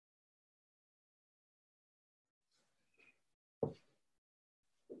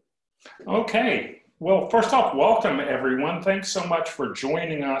Okay. Well, first off, welcome everyone. Thanks so much for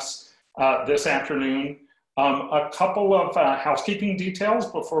joining us this afternoon. A couple of housekeeping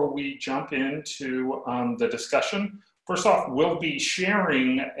details before we jump into the discussion. First off, we'll be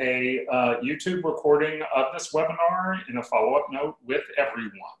sharing a YouTube recording of this webinar in a follow-up note with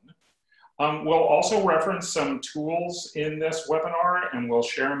everyone. We'll also reference some tools in this webinar and we'll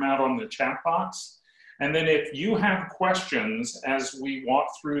share them out on the chat box. And then if you have questions as we walk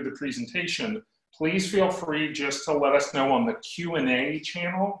through the presentation, please feel free just to let us know on the Q&A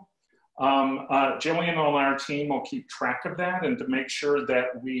channel. Jillian on our team will keep track of that and to make sure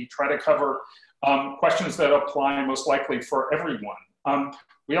that we try to cover questions that apply most likely for everyone.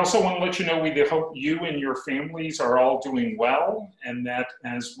 We also want to let you know we hope you and your families are all doing well, and that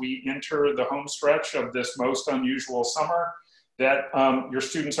as we enter the home stretch of this most unusual summer, that your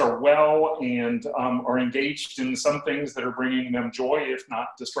students are well and are engaged in some things that are bringing them joy, if not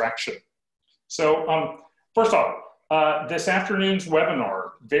distraction. So first off, this afternoon's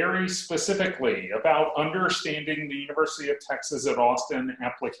webinar, very specifically about understanding the University of Texas at Austin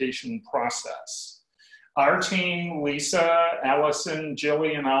application process. Our team, Lisa, Allison,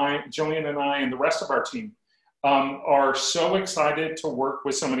 Jillian and I, and the rest of our team are so excited to work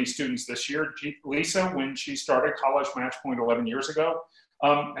with so many students this year. Lisa, when she started College Matchpoint 11 years ago,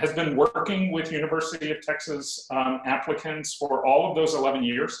 has been working with University of Texas applicants for all of those 11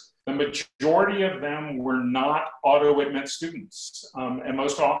 years. The majority of them were not auto-admit students, and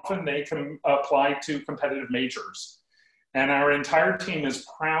most often they can apply to competitive majors. And our entire team is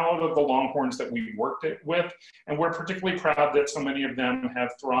proud of the Longhorns that we worked with, and we're particularly proud that so many of them have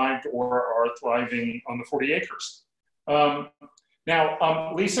thrived or are thriving on the 40 acres.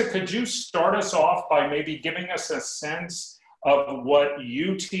 Now, Lisa, could you start us off by maybe giving us a sense of what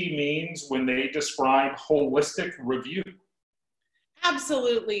UT means when they describe holistic review?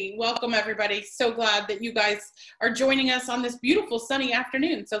 Absolutely. Welcome, everybody. So glad that you guys are joining us on this beautiful sunny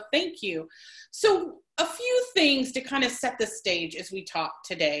afternoon. So thank you. So a few things to kind of set the stage as we talk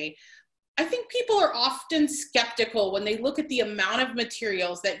today. I think people are often skeptical when they look at the amount of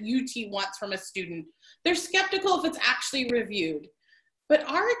materials that UT wants from a student. They're skeptical if it's actually reviewed. But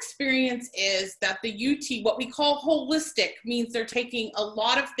our experience is that the UT, what we call holistic, means they're taking a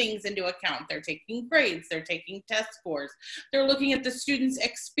lot of things into account. They're taking grades, they're taking test scores, they're looking at the students'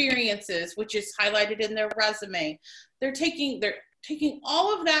 experiences, which is highlighted in their resume. They're taking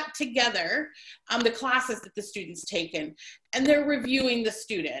all of that together, the classes that the student's taken, and they're reviewing the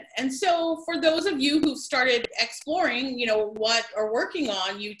student. And so for those of you who've started exploring, what or working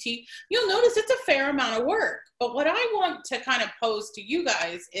on UT, you'll notice it's a fair amount of work. But what I want to kind of pose to you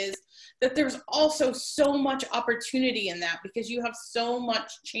guys is that there's also so much opportunity in that, because you have so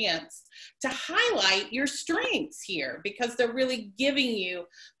much chance to highlight your strengths here, because they're really giving you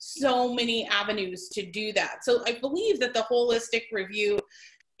so many avenues to do that. So I believe that the holistic review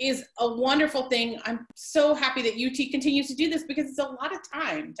is a wonderful thing. I'm so happy that UT continues to do this, because it's a lot of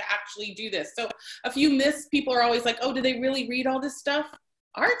time to actually do this. So a few myths, people are always like, oh, do they really read all this stuff?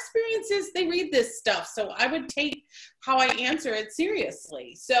 Our experience is they read this stuff. So I would take how I answer it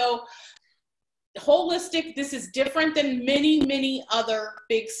seriously. So holistic, this is different than many, many other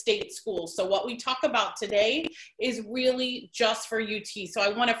big state schools. So what we talk about today is really just for UT. So I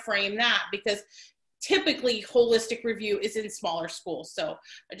want to frame that, because typically holistic review is in smaller schools. So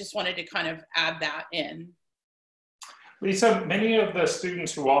I just wanted to kind of add that in. Lisa, many of the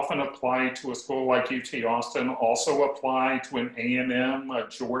students who often apply to a school like UT Austin also apply to an A&M, a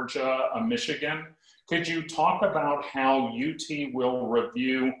Georgia, a Michigan. Could you talk about how UT will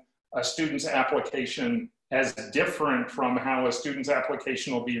review a student's application as different from how a student's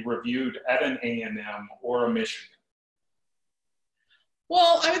application will be reviewed at an A&M or a Michigan?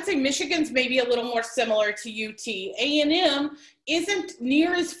 Well, I would say Michigan's maybe a little more similar to UT. A&M isn't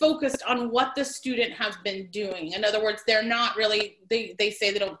near as focused on what the student has been doing. In other words, they're not really, they say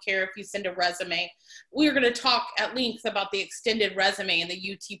they don't care if you send a resume. We're going to talk at length about the extended resume in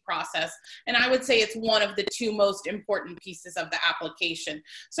the UT process. And I would say it's one of the two most important pieces of the application.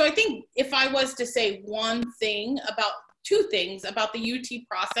 So I think if I was to say two things about the UT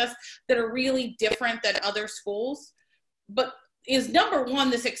process that are really different than other schools, but is number one,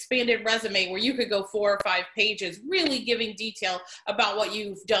 this expanded resume where you could go 4 or 5 pages, really giving detail about what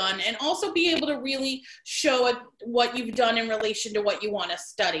you've done, and also be able to really show what you've done in relation to what you want to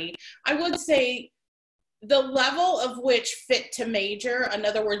study. I would say the level of which fit to major, in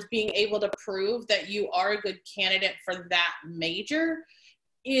other words, being able to prove that you are a good candidate for that major,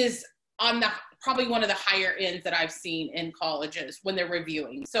 is on the probably one of the higher ends that I've seen in colleges when they're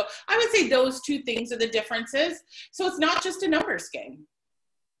reviewing. So I would say those two things are the differences. So it's not just a numbers game.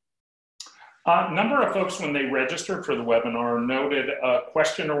 A number of folks, when they registered for the webinar, noted a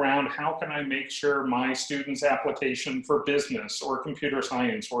question around how can I make sure my student's application for business or computer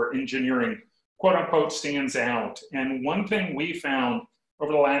science or engineering, quote unquote, stands out. And one thing we found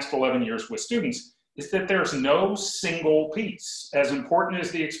over the last 11 years with students is that there's no single piece. As important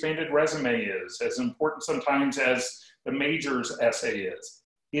as the expanded resume is, as important sometimes as the major's essay is,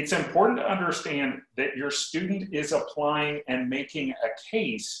 it's important to understand that your student is applying and making a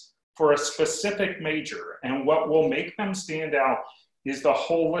case for a specific major. And what will make them stand out is the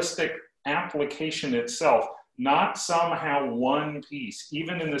holistic application itself, not somehow one piece.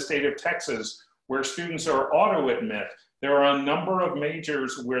 Even in the state of Texas, where students are auto-admit, there are a number of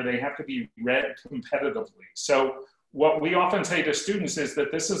majors where they have to be read competitively. So what we often say to students is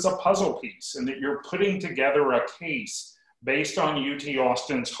that this is a puzzle piece and that you're putting together a case based on UT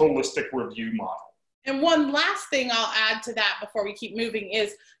Austin's holistic review model. And one last thing I'll add to that before we keep moving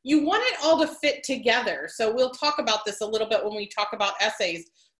is you want it all to fit together. So we'll talk about this a little bit when we talk about essays,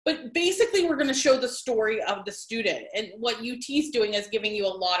 but basically we're going to show the story of the student, and what UT's doing is giving you a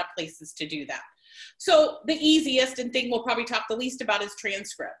lot of places to do that. So the easiest and thing we'll probably talk the least about is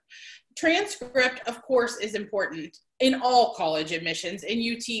transcript. Transcript, of course, is important in all college admissions, and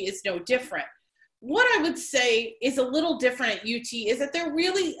UT is no different. What I would say is a little different at UT is that they're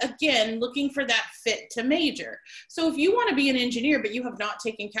really, again, looking for that fit to major. So if you want to be an engineer, but you have not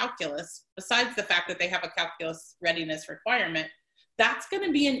taken calculus, besides the fact that they have a calculus readiness requirement, that's going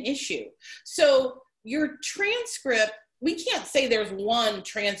to be an issue. So your transcript, we can't say there's one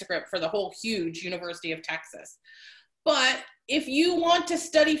transcript for the whole huge University of Texas. But if you want to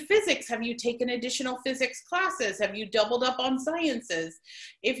study physics, have you taken additional physics classes? Have you doubled up on sciences?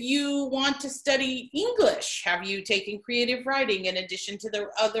 If you want to study English, have you taken creative writing in addition to the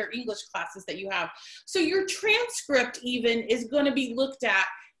other English classes that you have? So your transcript even is going to be looked at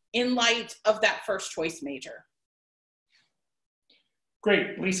in light of that first choice major.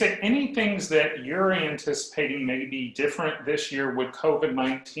 Great. Lisa, any things that you're anticipating may be different this year with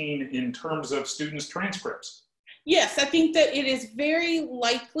COVID-19 in terms of students' transcripts? Yes, I think that it is very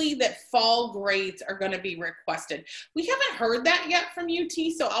likely that fall grades are going to be requested. We haven't heard that yet from UT,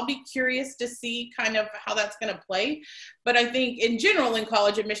 so I'll be curious to see kind of how that's going to play. But I think in general in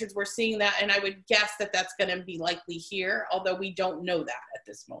college admissions, we're seeing that, and I would guess that that's going to be likely here, although we don't know that at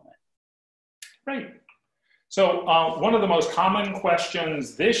this moment. Right. So one of the most common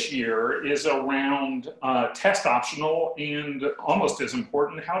questions this year is around test optional, and almost as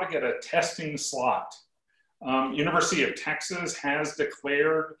important, how to get a testing slot. University of Texas has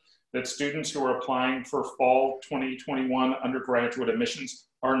declared that students who are applying for fall 2021 undergraduate admissions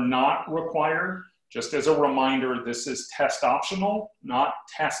are not required. Just as a reminder, this is test optional, not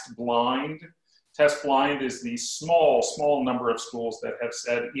test blind. Test blind is the small number of schools that have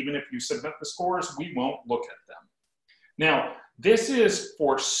said, even if you submit the scores, we won't look at them. Now, this is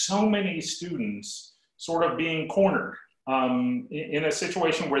for so many students sort of being cornered in a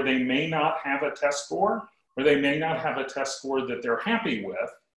situation where they may not have a test score, or they may not have a test score that they're happy with,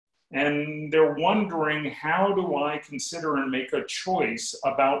 and they're wondering, how do I consider and make a choice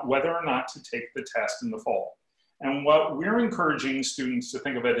about whether or not to take the test in the fall? And what we're encouraging students to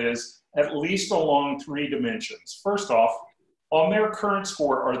think of it is at least along 3 dimensions. First off, on their current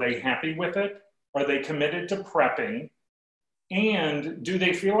score, are they happy with it? Are they committed to prepping? And do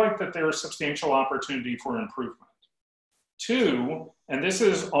they feel like that there is substantial opportunity for improvement? 2, and this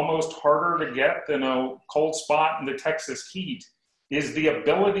is almost harder to get than a cold spot in the Texas heat, is the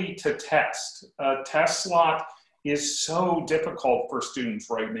ability to test. A test slot is so difficult for students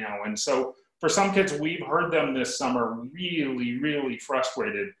right now. And so for some kids, we've heard them this summer really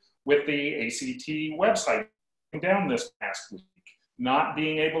frustrated with the ACT website down this past week, not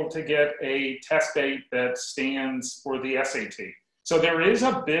being able to get a test date that stands for the SAT. So there is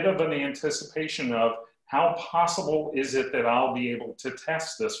a bit of an anticipation of how possible is it that I'll be able to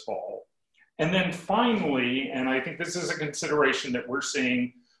test this fall? And then finally, and I think this is a consideration that we're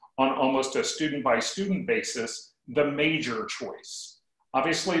seeing on almost a student by student basis, the major choice.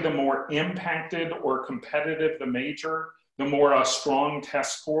 Obviously, the more impacted or competitive the major, the more a strong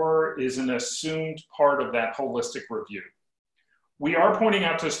test score is an assumed part of that holistic review. We are pointing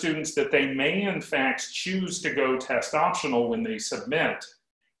out to students that they may in fact choose to go test optional when they submit,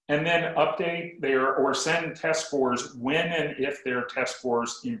 and then update their or send test scores when and if their test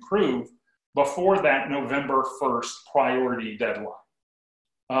scores improve before that November 1st priority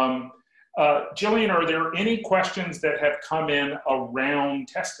deadline. Jillian, are there any questions that have come in around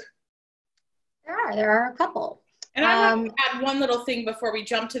testing? There are a couple. And I want to add one little thing before we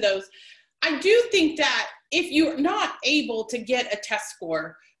jump to those. I do think that if you're not able to get a test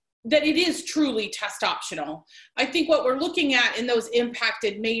score, that it is truly test optional. I think what we're looking at in those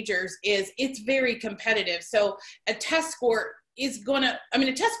impacted majors is it's very competitive. So a test score is gonna, I mean,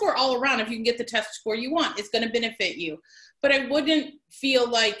 a test score all around, if you can get the test score you want, is gonna benefit you. But I wouldn't feel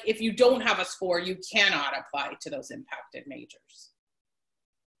like if you don't have a score, you cannot apply to those impacted majors.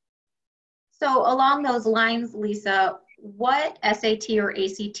 So along those lines, Lisa, what SAT or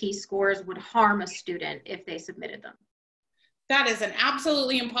ACT scores would harm a student if they submitted them? That is an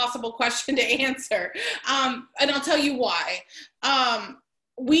absolutely impossible question to answer. And I'll tell you why.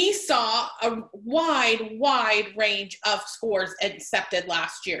 We saw a wide range of scores accepted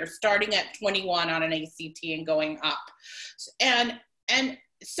last year, starting at 21 on an ACT and going up. And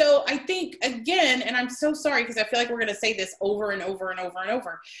so I think, again, and I'm so sorry because I feel like we're going to say this over and over and over and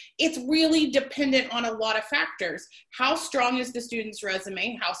over, it's really dependent on a lot of factors. How strong is the student's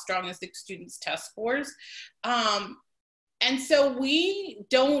resume? How strong is the student's test scores? And so we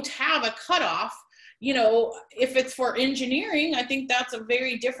don't have a cutoff. You know, if it's for engineering, I think that's a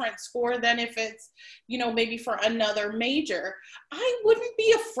very different score than if it's, you know, maybe for another major. I wouldn't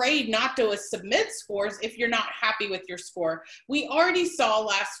be afraid not to submit scores if you're not happy with your score. We already saw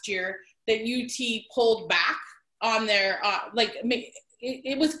last year that UT pulled back on their,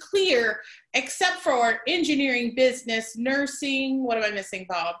 it was clear, except for engineering, business, nursing, what am I missing,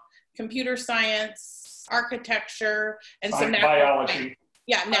 Bob? Computer science, architecture, and some biology.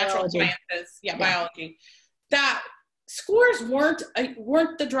 Yeah, natural sciences. Yeah, biology. That scores weren't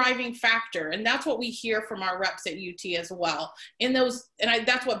the driving factor, and that's what we hear from our reps at UT as well. In those,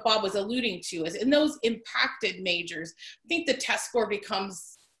 that's what Bob was alluding to, is in those impacted majors, I think the test score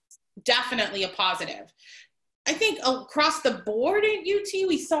becomes definitely a positive. I think across the board at UT,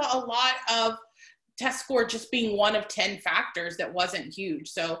 we saw a lot of test score just being one of 10 factors that wasn't huge.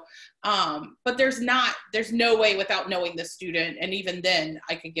 So, but there's no way without knowing the student. And even then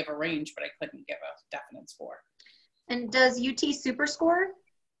I could give a range, but I couldn't give a definite score. And does UT super score?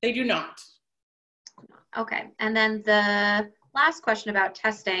 They do not. Okay. And then the last question about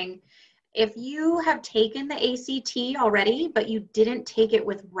testing, if you have taken the ACT already, but you didn't take it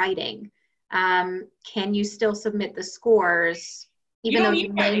with writing, can you still submit the scores even though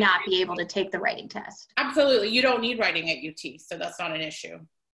you may not be able to take the writing test? Absolutely. You don't need writing at UT, so that's not an issue.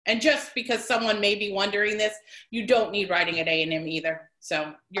 And just because someone may be wondering this, you don't need writing at A&M either.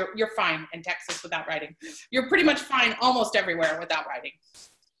 So you're fine in Texas without writing. You're pretty much fine almost everywhere without writing.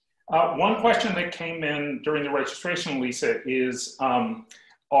 One question that came in during the registration, Lisa, is are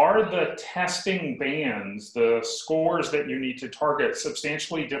the testing bands, the scores that you need to target,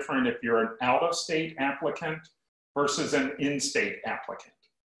 substantially different if you're an out-of-state applicant versus an in-state applicant?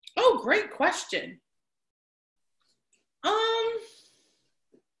 Oh, great question. I'm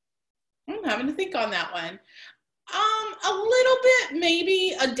having to think on that one. A little bit,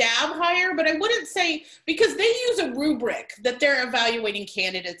 maybe a dab higher, but I wouldn't say, because they use a rubric that they're evaluating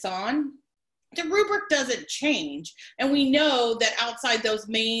candidates on. The rubric doesn't change. And we know that outside those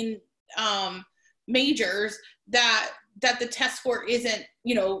main majors that the test score isn't,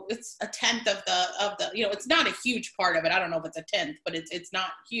 you know, it's a tenth of the, you know, it's not a huge part of it. I don't know if it's a tenth, but it's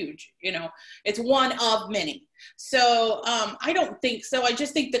not huge, you know, it's one of many. So I don't think so. I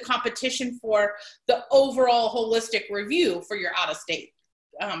just think the competition for the overall holistic review for your out-of-state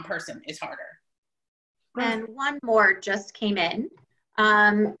person is harder. And one more just came in.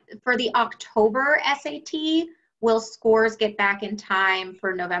 For the October SAT, will scores get back in time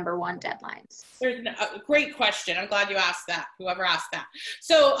for November 1 deadlines? There's a great question. I'm glad you asked that, whoever asked that.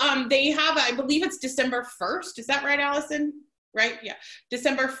 So they have, I believe it's December 1st. Is that right, Allison? Right? Yeah.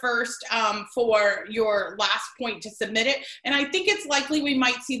 December 1st for your last point to submit it. And I think it's likely we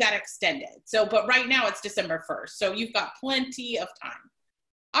might see that extended. So, but right now it's December 1st. So you've got plenty of time.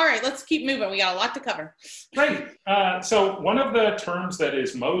 All right, let's keep moving. We got a lot to cover. Great. So one of the terms that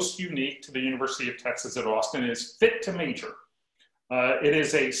is most unique to the University of Texas at Austin is fit to major. It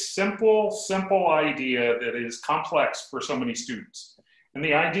is a simple idea that is complex for so many students. And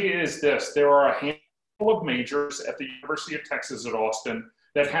the idea is this: there are a handful of majors at the University of Texas at Austin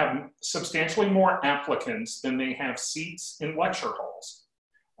that have substantially more applicants than they have seats in lecture halls.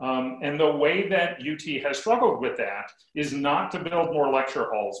 And the way that UT has struggled with that is not to build more lecture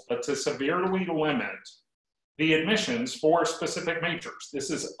halls, but to severely limit the admissions for specific majors. This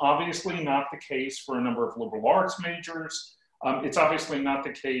is obviously not the case for a number of liberal arts majors. It's obviously not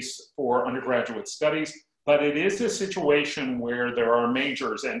the case for undergraduate studies, but it is a situation where there are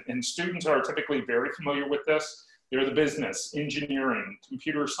majors, and students are typically very familiar with this. They're the business, engineering,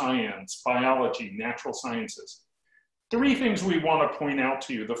 computer science, biology, natural sciences. Three things we want to point out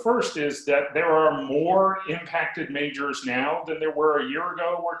to you. The first is that there are more impacted majors now than there were a year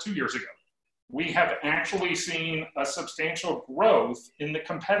ago or 2 years ago. We have actually seen a substantial growth in the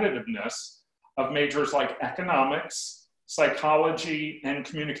competitiveness of majors like economics, psychology, and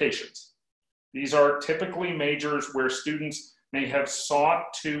communications. These are typically majors where students may have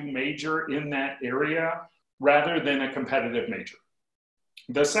sought to major in that area rather than a competitive major.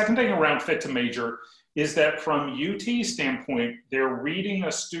 The second thing around fit to major is that from UT standpoint, they're reading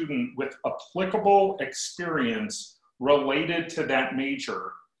a student with applicable experience related to that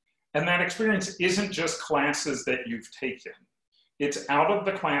major. And that experience isn't just classes that you've taken. It's out of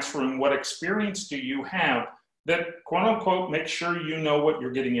the classroom, what experience do you have that, quote unquote, make sure you know what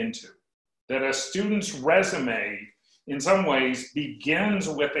you're getting into. That a student's resume, in some ways, begins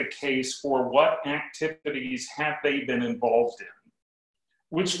with a case for what activities have they been involved in.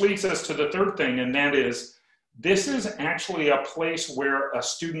 Which leads us to the third thing, and that is, this is actually a place where a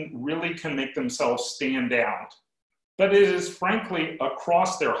student really can make themselves stand out. But it is frankly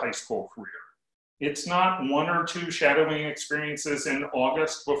across their high school career. It's not one or two shadowing experiences in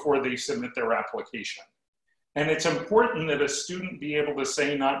August before they submit their application. And it's important that a student be able to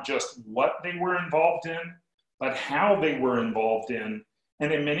say not just what they were involved in, but how they were involved in,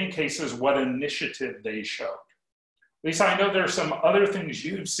 and in many cases, what initiative they showed. Lisa, I know there's some other things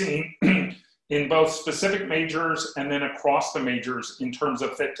you've seen in both specific majors and then across the majors in terms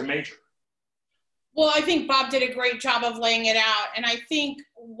of fit to major. Well, I think Bob did a great job of laying it out. And I think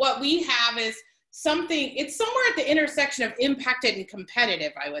what we have is something, it's somewhere at the intersection of impacted and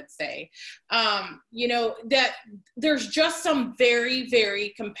competitive, I would say. You know, that there's just some very,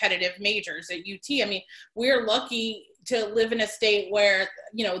 very competitive majors at UT. I mean, we're lucky to live in a state where,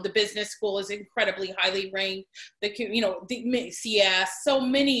 you know, the business school is incredibly highly ranked, the CS, so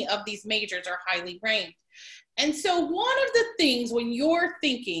many of these majors are highly ranked. And so one of the things when you're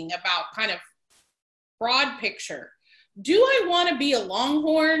thinking about kind of broad picture, do I want to be a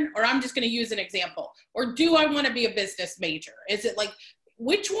Longhorn, or I'm just going to use an example, or do I want to be a business major? Is it like,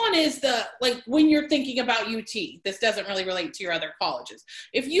 which one is the, like when you're thinking about UT, this doesn't really relate to your other colleges.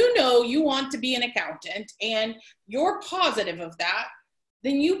 If you know you want to be an accountant and you're positive of that,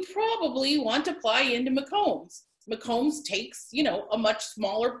 then you probably want to apply into McCombs. McCombs takes, you know, a much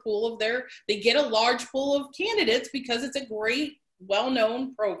smaller pool of they get a large pool of candidates because it's a great,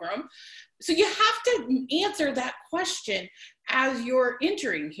 well-known program. So you have to answer that question as you're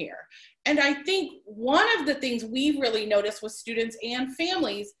entering here. And I think one of the things we've really noticed with students and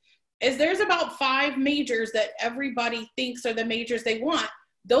families is there's about 5 majors that everybody thinks are the majors they want.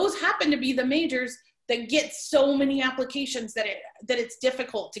 Those happen to be the majors that get so many applications that it's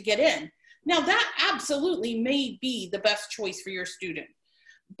difficult to get in. Now that absolutely may be the best choice for your student,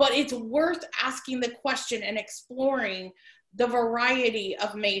 but it's worth asking the question and exploring the variety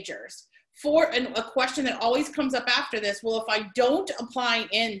of majors. And a question that always comes up after this, well, if I don't apply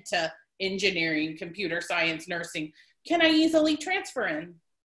into engineering, computer science, nursing, can I easily transfer in?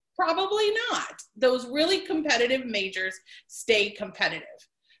 Probably not. Those really competitive majors stay competitive.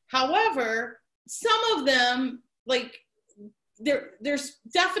 However, some of them, like there's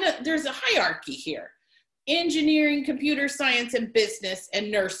a hierarchy here. Engineering, computer science, and business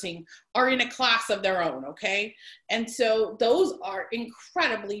and nursing are in a class of their own, okay? And so those are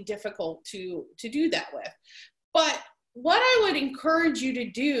incredibly difficult to do that with. But what I would encourage you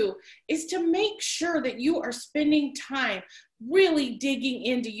to do is to make sure that you are spending time really digging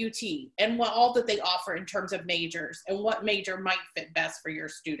into UT and what all that they offer in terms of majors and what major might fit best for your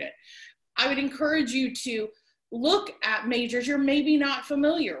student. I would encourage you to look at majors you're maybe not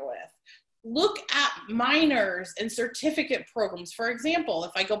familiar with. Look at minors and certificate programs. For example,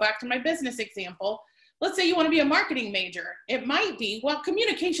 if I go back to my business example, let's say you want to be a marketing major. It might be, well,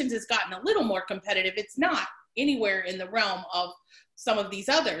 communications has gotten a little more competitive. It's not anywhere in the realm of some of these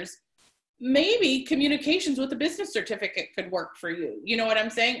others. Maybe communications with a business certificate could work for you. You know what I'm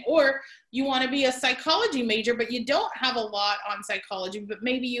saying? Or you want to be a psychology major, but you don't have a lot on psychology, but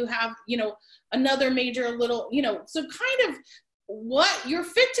maybe you have, you know, another major, a little, you know, so kind of what your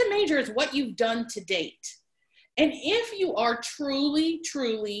fit to major is what you've done to date. And if you are truly,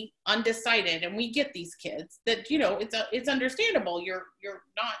 truly undecided, and we get these kids that, you know, it's understandable. You're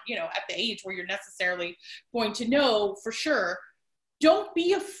not, you know, at the age where you're necessarily going to know for sure. Don't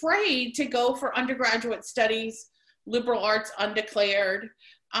be afraid to go for undergraduate studies, liberal arts undeclared,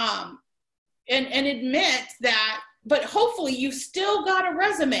 and admit that but hopefully you've still got a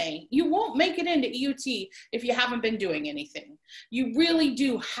resume. You won't make it into EUT if you haven't been doing anything. You really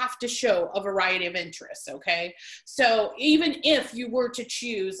do have to show a variety of interests, okay? So even if you were to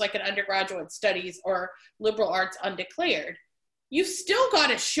choose like an undergraduate studies or liberal arts undeclared, you've still got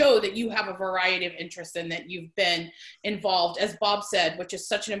to show that you have a variety of interests and that you've been involved, as Bob said, which is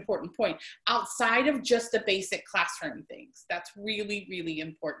such an important point, outside of just the basic classroom things. That's really, really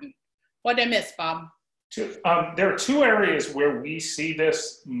important. What did I miss, Bob? There are two areas where we see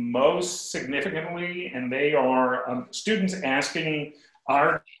this most significantly, and they are students asking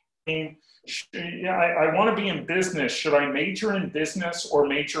our team, I want to be in business. Should I major in business or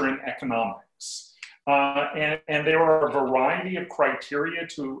major in economics? And there are a variety of criteria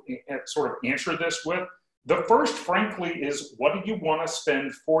to sort of answer this with. The first, frankly, is what do you want to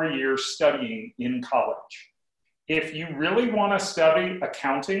spend 4 years studying in college? If you really want to study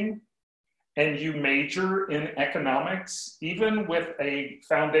accounting, and you major in economics, even with a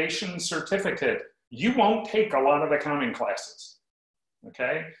foundation certificate, you won't take a lot of accounting classes,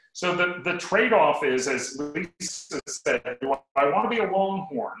 okay? So the trade-off is, as Lisa said, do I want to be a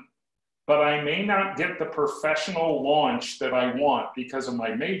Longhorn, but I may not get the professional launch that I want because of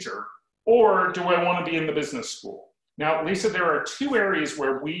my major, or do I want to be in the business school? Now, Lisa, there are two areas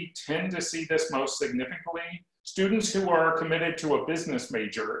where we tend to see this most significantly. Students who are committed to a business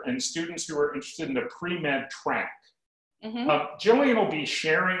major and students who are interested in a pre-med track. Jillian will be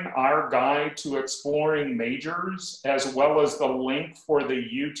sharing our guide to exploring majors as well as the link for the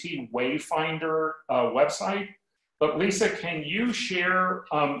UT Wayfinder website. But Lisa, can you share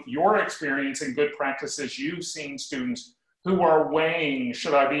your experience and good practices you've seen students who are weighing,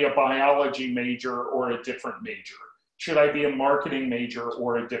 should I be a biology major or a different major? Should I be a marketing major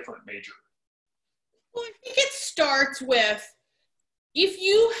or a different major? Well, I think it starts with, if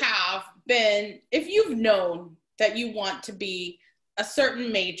you've known that you want to be a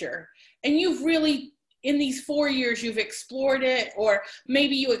certain major and you've really, in these 4 years, you've explored it, or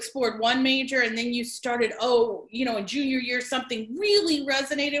maybe you explored one major and then you started, in junior year, something really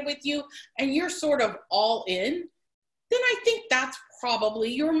resonated with you and you're sort of all in, then I think that's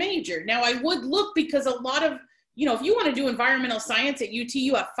probably your major. Now I would look, because a lot of, if you want to do environmental science at UT,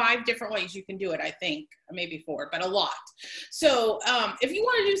 you have 5 different ways you can do it, I think, maybe 4, but a lot. So if you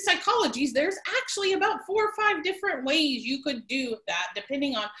want to do psychologies, there's actually about 4 or 5 different ways you could do that,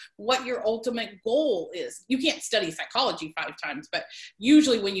 depending on what your ultimate goal is. You can't study psychology 5 times, but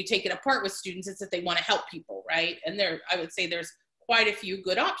usually when you take it apart with students, it's that they want to help people, right? And I would say there's quite a few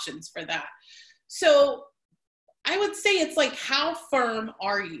good options for that. So I would say it's like, how firm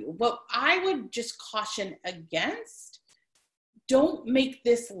are you? But I would just caution against, don't make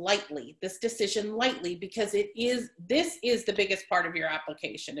this decision lightly, because this is the biggest part of your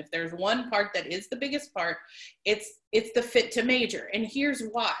application. If there's one part that is the biggest part, it's the fit to major. And here's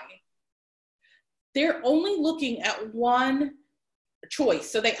why. They're only looking at one choice.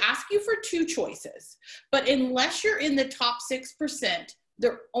 So they ask you for 2 choices, but unless you're in the top 6%,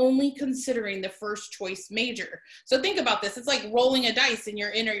 they're only considering the first choice major. So think about this. It's like rolling a dice and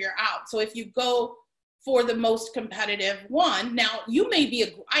you're in or you're out. So if you go for the most competitive one, now you may be a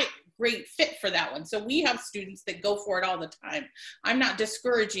great fit for that one. So we have students that go for it all the time. I'm not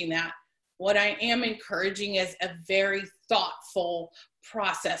discouraging that. What I am encouraging is a very thoughtful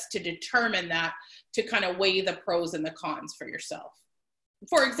process to determine that, to kind of weigh the pros and the cons for yourself.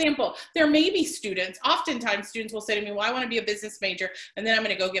 For example, there may be students, oftentimes students will say to me, well, I want to be a business major and then I'm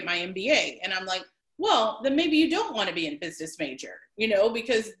going to go get my MBA. And I'm like, well, then maybe you don't want to be in business major,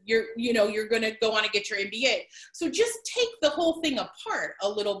 because you're going to go on to get your MBA. So just take the whole thing apart a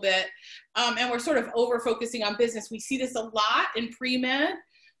little bit. And we're sort of over focusing on business. We see this a lot in pre-med.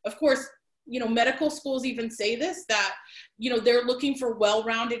 Of course, medical schools even say this, that, they're looking for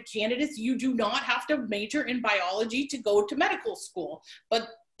well-rounded candidates. You do not have to major in biology to go to medical school,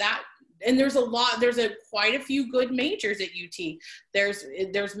 and there's quite a few good majors at UT.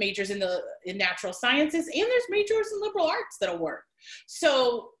 There's majors in natural sciences, and there's majors in liberal arts that'll work.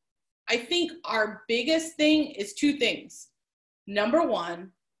 So I think our biggest thing is 2 things. Number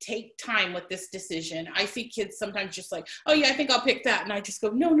one, take time with this decision. I see kids sometimes just like, oh yeah, I think I'll pick that. And I just go,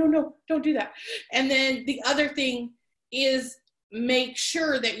 no, don't do that. And then the other thing is, make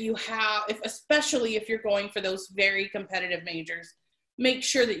sure that you have, especially if you're going for those very competitive majors, make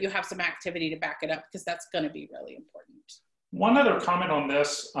sure that you have some activity to back it up, because that's going to be really important. One other comment on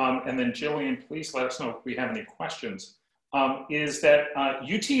this, and then Jillian, please let us know if we have any questions, is that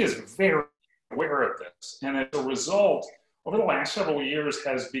UT is very aware of this. And as a result, over the last several years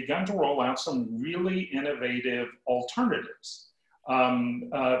has begun to roll out some really innovative alternatives.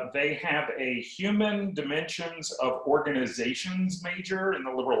 They have a human dimensions of organizations major in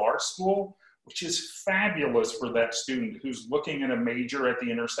the liberal arts school, which is fabulous for that student who's looking at a major at the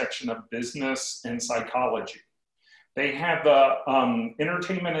intersection of business and psychology. They have the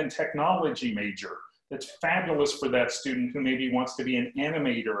entertainment and technology major. That's fabulous for that student who maybe wants to be an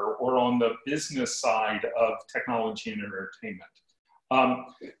animator or on the business side of technology and entertainment.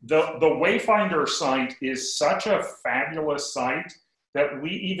 The Wayfinder site is such a fabulous site that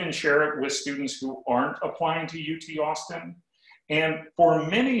we even share it with students who aren't applying to UT Austin. And for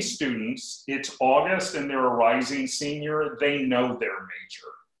many students, it's August and they're a rising senior, they know their major.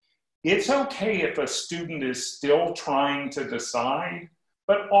 It's okay if a student is still trying to decide,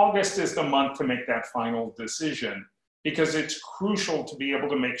 but August is the month to make that final decision because it's crucial to be able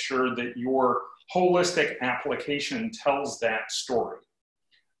to make sure that your holistic application tells that story.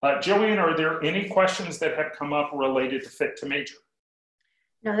 Jillian, are there any questions that have come up related to Fit to Major?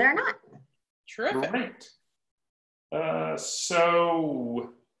 No, they're not. Terrific. Great.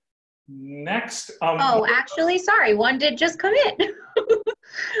 So next. Oh, actually, sorry, one did just come in.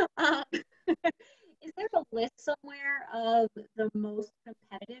 Is there a list somewhere of the most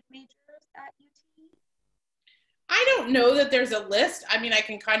competitive majors at UT? I don't know that there's a list. I mean, I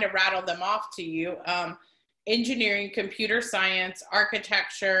can kind of rattle them off to you. Engineering, computer science,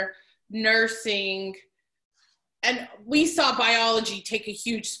 architecture, nursing, and we saw biology take a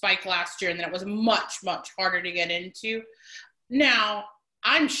huge spike last year, and then it was much, much harder to get into. Now,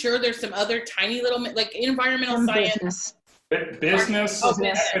 I'm sure there's some other tiny little, like environmental science. Business,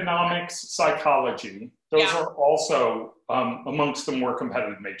 economics, psychology. Those are also amongst the more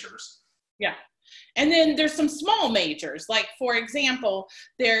competitive majors. Yeah. And then there's some small majors, like for example,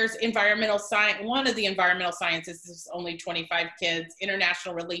 there's environmental science. One of the environmental sciences is only 25 kids.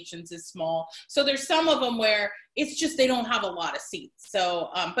 International relations is small. So there's some of them where it's just they don't have a lot of seats. So,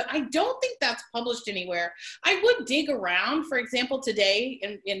 but I don't think that's published anywhere. I would dig around. For example, today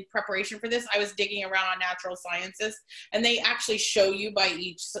in preparation for this, I was digging around on natural sciences, and they actually show you by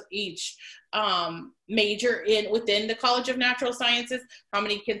each major within the College of Natural Sciences how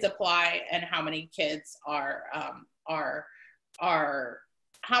many kids apply and how many kids how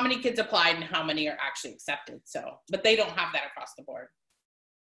many kids applied and how many are actually accepted. So, but they don't have that across the board.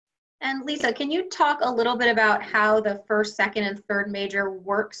 And Lisa, can you talk a little bit about how the first, second, and third major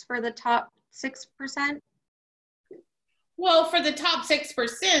works for the top 6%? Well, for the top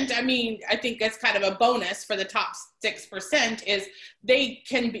 6%, I mean, I think that's kind of a bonus for the top 6% is they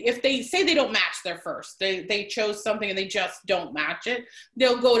can be, if they say they don't match their first, they chose something and they just don't match it,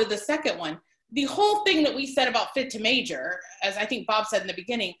 they'll go to the second one. The whole thing that we said about Fit to Major, as I think Bob said in the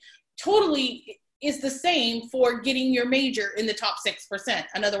beginning, totally is the same for getting your major in the top 6%.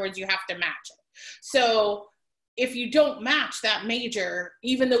 In other words, you have to match it. So if you don't match that major,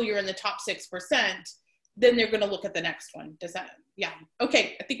 even though you're in the top 6%, then they're going to look at the next one. Does that, yeah.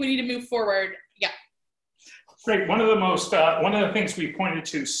 Okay, I think we need to move forward. Yeah. Great. One of the things we pointed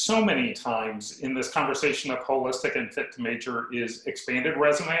to so many times in this conversation of holistic and Fit to Major is expanded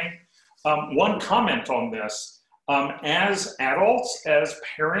resume. One comment on this, as adults, as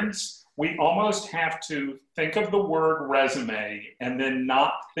parents, we almost have to think of the word resume and then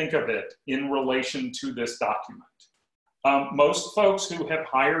not think of it in relation to this document. Most folks who have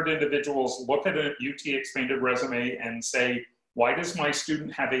hired individuals look at a UT expanded resume and say, why does my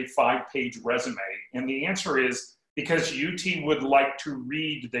student have a 5-page resume? And the answer is because UT would like to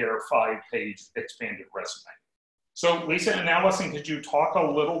read their 5-page expanded resume. So Lisa and Allison, could you talk a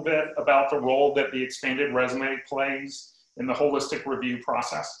little bit about the role that the expanded resume plays in the holistic review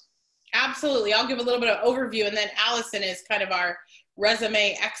process? Absolutely. I'll give a little bit of overview, and then Allison is kind of our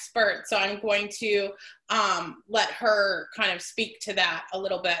resume expert. So I'm going to let her kind of speak to that a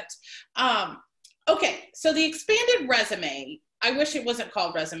little bit. Okay, so the expanded resume, I wish it wasn't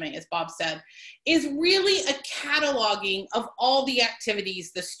called resume, as Bob said, is really a cataloging of all the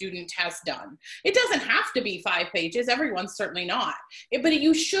activities the student has done. It doesn't have to be 5 pages, everyone's certainly not, but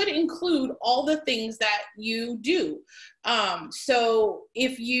you should include all the things that you do. So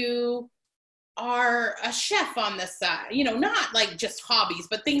if you are a chef on the side, you know, not like just hobbies,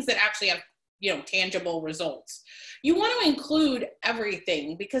 but things that actually have, you know, tangible results. You want to include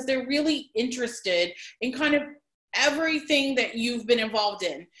everything because they're really interested in kind of everything that you've been involved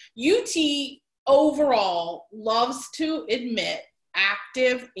in. UT overall loves to admit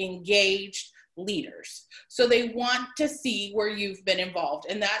active, engaged leaders. So they want to see where you've been involved,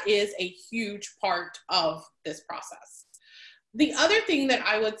 and that is a huge part of this process. The other thing that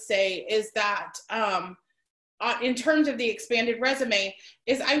I would say is that in terms of the expanded resume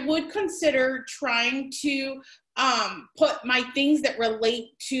is I would consider trying to put my things that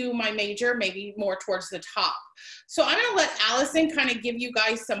relate to my major maybe more towards the top. So I'm going to let Allison kind of give you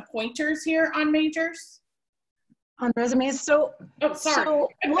guys some pointers here on majors. On resumes. So, oh, sorry. So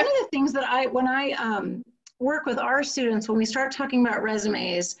one of the things that when I work with our students, when we start talking about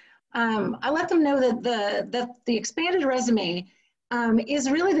resumes, I let them know that the expanded resume is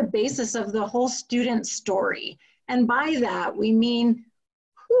really the basis of the whole student story. And by that, we mean,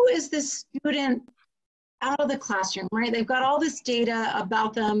 who is this student out of the classroom, right? They've got all this data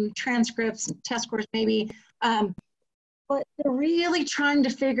about them, transcripts, test scores maybe, but they're really trying to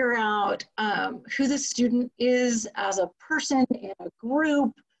figure out who the student is as a person in a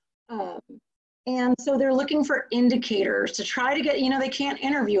group. And so they're looking for indicators to try to get, they can't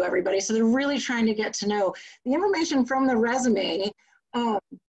interview everybody. So they're really trying to get to know. The information from the resume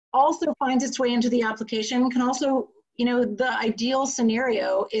also finds its way into the application, can also, the ideal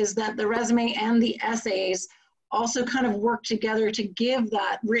scenario is that the resume and the essays also kind of work together to give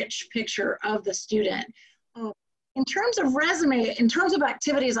that rich picture of the student. In terms of resume, in terms of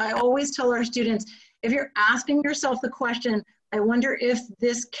activities, I always tell our students, if you're asking yourself the question, I wonder if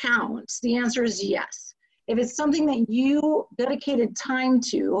this counts, the answer is yes. If it's something that you dedicated time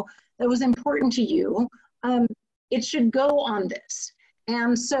to, that was important to you, it should go on this.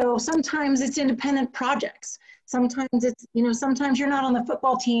 And so sometimes it's independent projects. Sometimes it's, sometimes you're not on the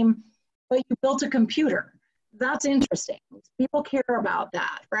football team, but you built a computer. That's interesting. People care about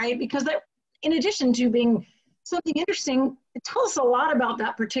that, right? Because that, in addition to being something interesting, it tells us a lot about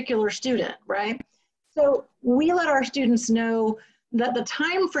that particular student, right? So we let our students know that the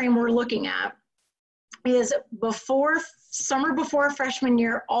time frame we're looking at is summer before freshman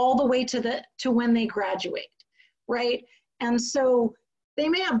year, all the way to when they graduate, right? And so they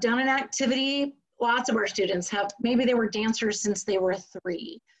may have done an activity. Lots of our students have, maybe they were dancers since they were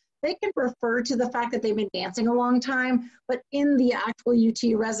 3. They can refer to the fact that they've been dancing a long time, but in the actual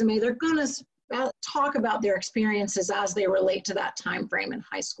UT resume, they're gonna talk about their experiences as they relate to that time frame in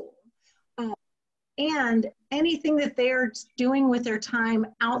high school. And anything that they're doing with their time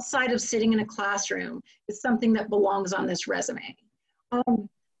outside of sitting in a classroom is something that belongs on this resume.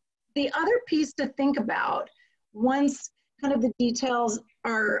 The other piece to think about, once kind of the details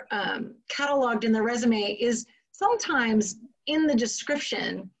are cataloged in the resume, is sometimes in the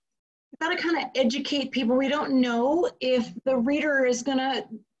description, you've got to kind of educate people. We don't know if the reader is going to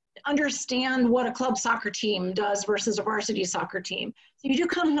understand what a club soccer team does versus a varsity soccer team. So you do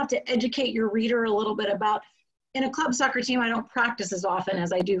kind of have to educate your reader a little bit about, in a club soccer team, I don't practice as often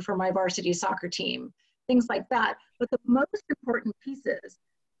as I do for my varsity soccer team, things like that. But the most important pieces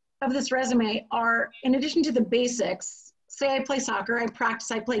of this resume are, in addition to the basics, say I play soccer, I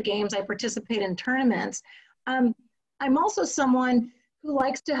practice, I play games, I participate in tournaments. I'm also someone who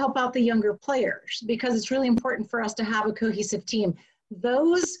likes to help out the younger players, because it's really important for us to have a cohesive team.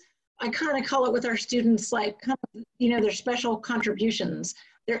 Those, I kind of call it with our students, like, their special contributions,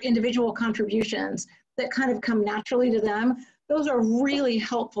 their individual contributions that kind of come naturally to them. Those are really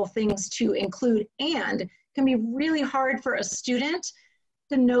helpful things to include, and can be really hard for a student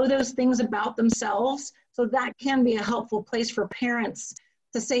to know those things about themselves. So that can be a helpful place for parents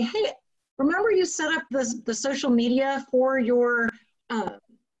to say, hey, remember you set up the social media for your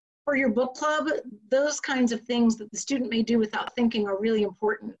book club? Those kinds of things that the student may do without thinking are really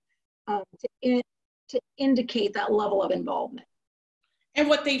important to indicate that level of involvement. And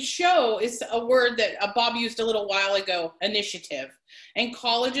what they show is a word that Bob used a little while ago, initiative. And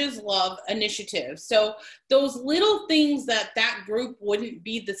colleges love initiative. So those little things that group wouldn't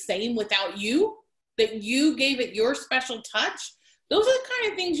be the same without you, that you gave it your special touch, those are the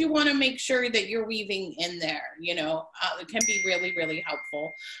kind of things you want to make sure that you're weaving in there. It can be really, really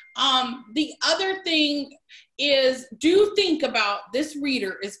helpful. The other thing is, do think about, this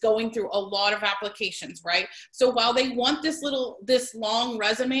reader is going through a lot of applications, right? So while they want this long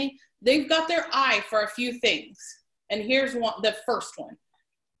resume, they've got their eye for a few things. And here's the first one.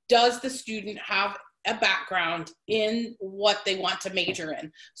 Does the student have a background in what they want to major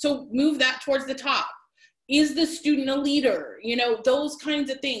in? So move that towards the top. Is the student a leader? Those kinds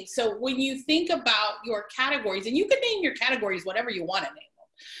of things. So when you think about your categories, and you can name your categories whatever you want to name them,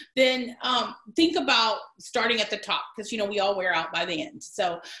 then think about starting at the top, because we all wear out by the end.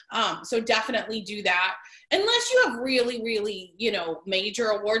 So definitely do that. Unless you have really, really, major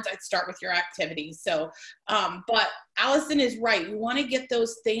awards, I'd start with your activities. So, but Allison is right. You want to get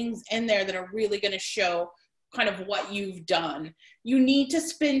those things in there that are really going to show kind of what you've done. You need to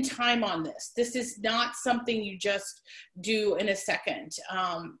spend time on this. This is not something you just do in a second.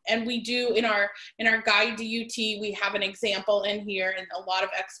 And we do in our guide to UT, we have an example in here and a lot of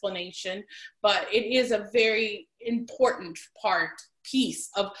explanation, but it is a very important piece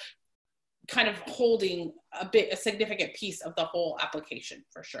of kind of holding a significant piece of the whole application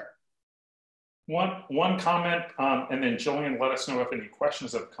for sure. One comment, and then Jillian, let us know if any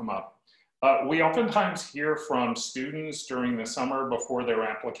questions have come up. We oftentimes hear from students during the summer before their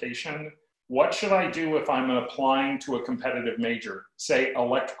application, what should I do if I'm applying to a competitive major, say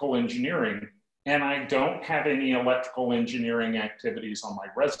electrical engineering, and I don't have any electrical engineering activities on my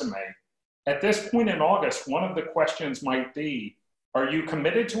resume? At this point in August, one of the questions might be, are you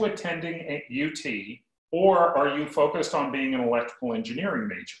committed to attending at UT, or are you focused on being an electrical engineering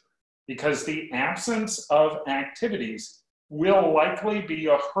major? Because the absence of activities will likely be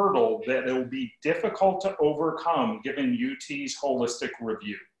a hurdle that it will be difficult to overcome given UT's holistic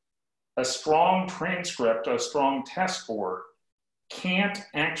review. A strong transcript, a strong test score can't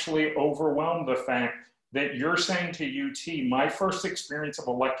actually overwhelm the fact that you're saying to UT, my first experience of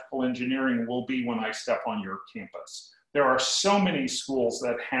electrical engineering will be when I step on your campus. There are so many schools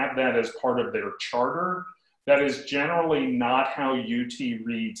that have that as part of their charter. That is generally not how UT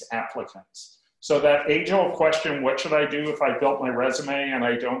reads applicants. So that age-old question, what should I do if I built my resume and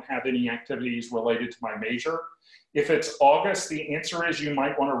I don't have any activities related to my major? If it's August, the answer is you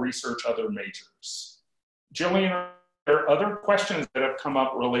might want to research other majors. Jillian, are there other questions that have come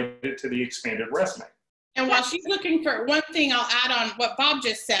up related to the expanded resume? And while she's looking for one thing, I'll add on what Bob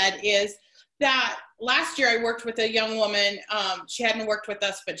just said is that last year I worked with a young woman. She hadn't worked with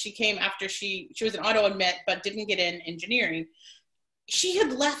us, but she came after she was an auto admit, but didn't get in engineering. She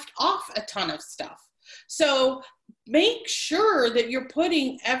had left off a ton of stuff. So make sure that you're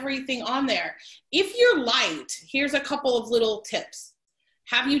putting everything on there. If you're light, here's a couple of little tips.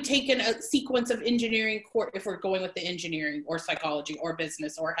 Have you taken a sequence of engineering course, if we're going with the engineering or psychology or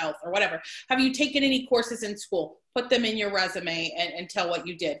business or health or whatever? Have you taken any courses in school? Put them in your resume and tell what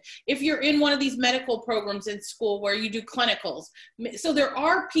you did. If you're in one of these medical programs in school where you do clinicals, so there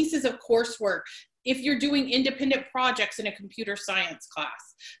are pieces of coursework. If you're doing independent projects in a computer science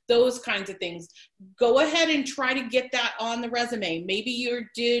class, those kinds of things, go ahead and try to get that on the resume. Maybe you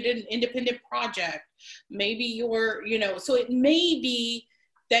did an independent project. Maybe you're, so it may be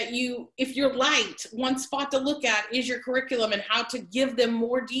that if you're light, one spot to look at is your curriculum and how to give them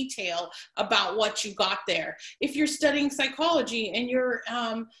more detail about what you got there. If you're studying psychology and you're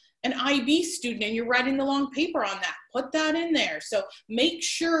an IB student and you're writing the long paper on that, put that in there. So make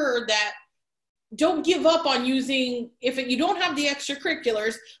sure that don't give up on using, if you don't have the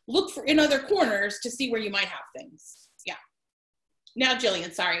extracurriculars, look in other corners to see where you might have things. Yeah. Now,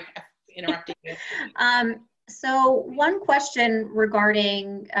 Jillian, sorry, I interrupted you. So one question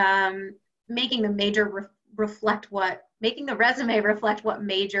regarding making the resume reflect what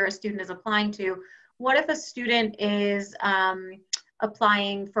major a student is applying to. What if a student is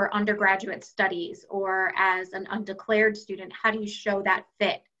applying for undergraduate studies or as an undeclared student? How do you show that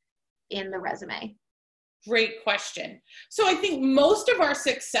fit in the resume? Great question. So I think most of our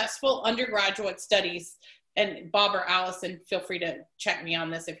successful undergraduate studies, and Bob or Allison, feel free to check me on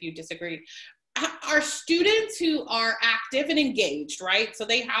this if you disagree, are students who are active and engaged, right? So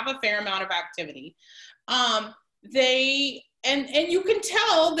they have a fair amount of activity. And you can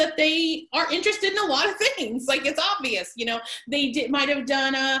tell that they are interested in a lot of things. Like, it's obvious, they might have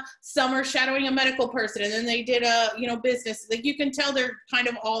done a summer shadowing a medical person, and then they did a, business. Like, you can tell they're kind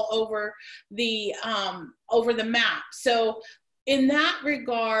of all over the map. So in that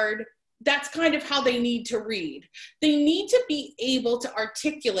regard, that's kind of how they need to read. They need to be able to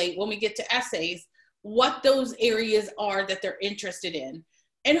articulate, when we get to essays, what those areas are that they're interested in.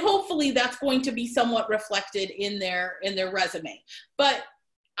 And hopefully that's going to be somewhat reflected in their resume. But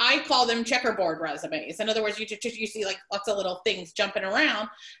I call them checkerboard resumes. In other words, you see like lots of little things jumping around,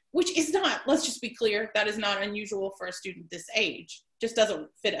 which is not, let's just be clear, that is not unusual for a student this age. Just doesn't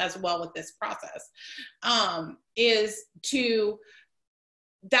fit as well with this process.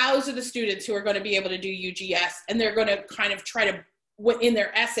 Those are the students who are going to be able to do UGS, and they're going to kind of try to, in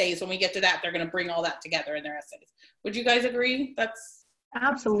their essays, when we get to that, they're going to bring all that together in their essays. Would you guys agree? That's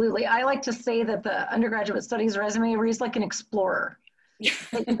absolutely. I like to say that the undergraduate studies resume reads like an explorer.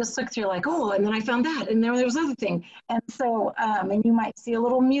 Like, you just look through like, oh, and then I found that, and there was other thing. And so, and you might see a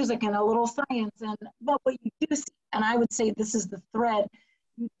little music and a little science, but what you do see, and I would say this is the thread,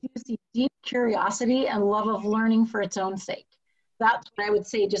 you do see deep curiosity and love of learning for its own sake. That's what I would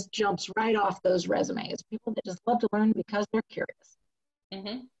say just jumps right off those resumes. People that just love to learn because they're curious.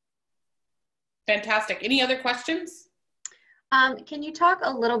 Mm-hmm. Fantastic. Any other questions? Can you talk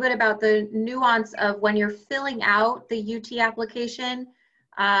a little bit about the nuance of when you're filling out the UT application?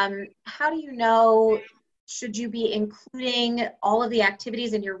 How do you know, should you be including all of the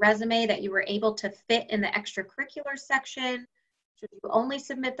activities in your resume that you were able to fit in the extracurricular section? Should you only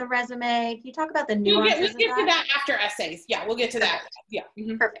submit the resume? Can you talk about the nuances We'll get to that after essays. Yeah, we'll get to that. Yeah.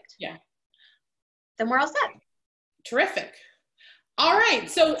 Mm-hmm. Perfect. Yeah. Then we're all set. Terrific. All right,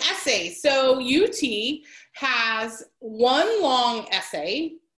 so essays. So UT has one long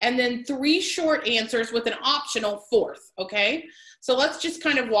essay and then 3 short answers with an optional 4th, okay? So let's just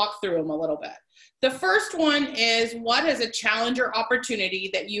kind of walk through them a little bit. The first one is, what is a challenge or opportunity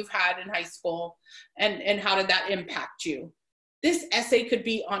that you've had in high school, and how did that impact you? This essay could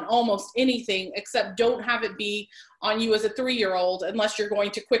be on almost anything, except don't have it be on you as a 3-year-old unless you're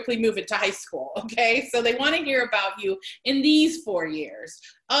going to quickly move it to high school, okay? So they want to hear about you in these 4 years.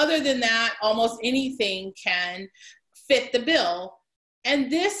 Other than that, almost anything can fit the bill.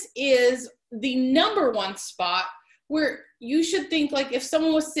 And this is the #1 spot where you should think, like, if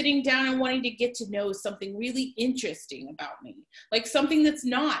someone was sitting down and wanting to get to know something really interesting about me, like something that's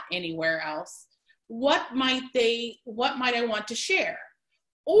not anywhere else, what might I want to share?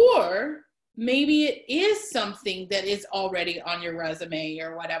 Or maybe it is something that is already on your resume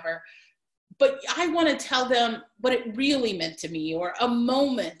or whatever, but I want to tell them what it really meant to me, or a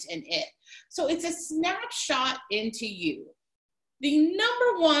moment in it. So it's a snapshot into you. The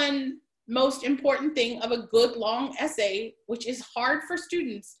 #1 most important thing of a good long essay, which is hard for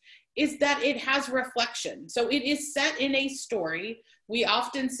students, is that it has reflection. So it is set in a story. We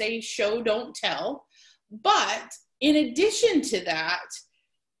often say show, don't tell. But in addition to that,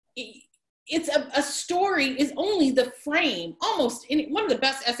 it's a story is only the frame. Almost one of the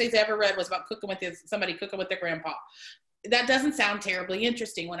best essays I ever read was about somebody cooking with their grandpa. That doesn't sound terribly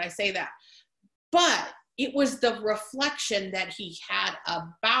interesting when I say that, but it was the reflection that he had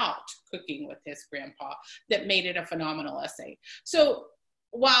about cooking with his grandpa that made it a phenomenal essay. So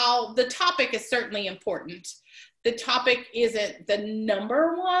while the topic is certainly important, the topic isn't the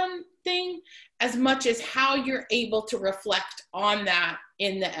 #1 thing as much as how you're able to reflect on that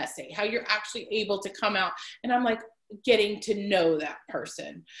in the essay, how you're actually able to come out and I'm like getting to know that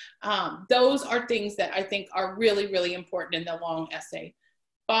person. Those are things that I think are really, really important in the long essay.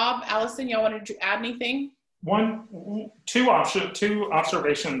 Bob, Allison, y'all wanted to add anything? Two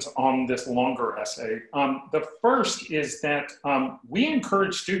observations on this longer essay. The first is that we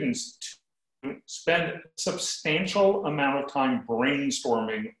encourage students to spend substantial amount of time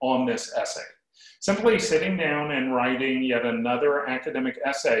brainstorming on this essay. Simply sitting down and writing yet another academic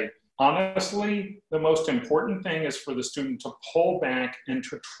essay, honestly, the most important thing is for the student to pull back and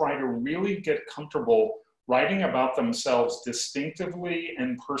to try to really get comfortable writing about themselves distinctively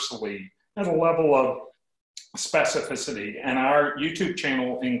and personally at a level of specificity. And our YouTube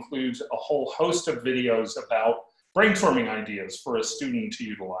channel includes a whole host of videos about brainstorming ideas for a student to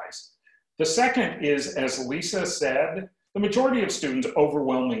utilize. The second is, as Lisa said, the majority of students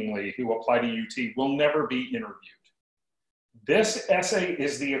overwhelmingly who apply to UT will never be interviewed. This essay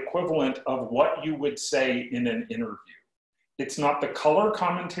is the equivalent of what you would say in an interview. It's not the color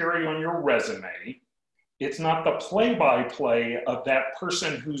commentary on your resume. It's not the play-by-play of that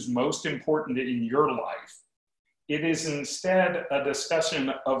person who's most important in your life. It is instead a discussion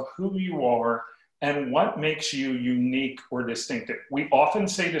of who you are and what makes you unique or distinctive. We often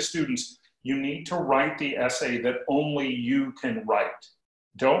say to students, you need to write the essay that only you can write.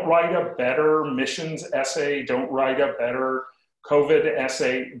 Don't write a better missions essay. Don't write a better COVID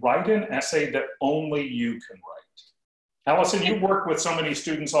essay. Write an essay that only you can write. Allison, you work with so many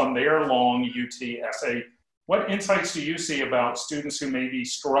students on their long UT essay. What insights do you see about students who may be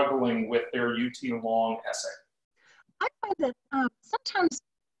struggling with their UT long essay? I find that sometimes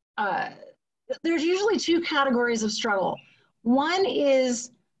there's usually 2 categories of struggle. One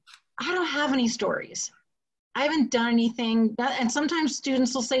is, I don't have any stories. I haven't done anything. And sometimes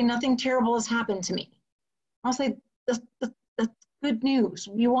students will say, nothing terrible has happened to me. I'll say, that's good news.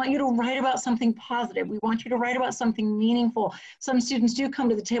 We want you to write about something positive. We want you to write about something meaningful. Some students do come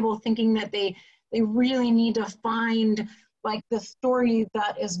to the table thinking that they really need to find like the story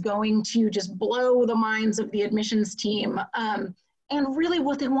that is going to just blow the minds of the admissions team. And really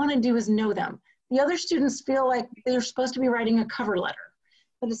what they want to do is know them. The other students feel like they're supposed to be writing a cover letter,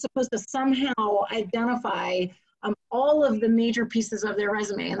 but it's supposed to somehow identify all of the major pieces of their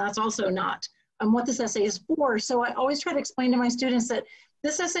resume, and that's also not what this essay is for. So I always try to explain to my students that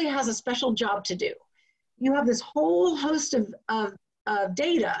this essay has a special job to do. You have this whole host of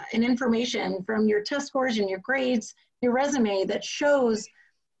data and information from your test scores and your grades, your resume that shows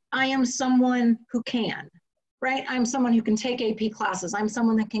I am someone who can, right? I'm someone who can take AP classes. I'm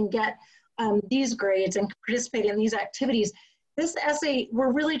someone that can get these grades and participate in these activities. This essay,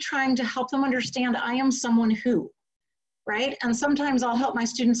 we're really trying to help them understand I am someone who, right? And sometimes I'll help my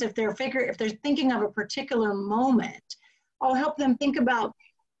students if they're thinking of a particular moment, I'll help them think about,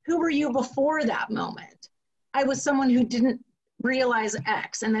 who were you before that moment? I was someone who didn't realize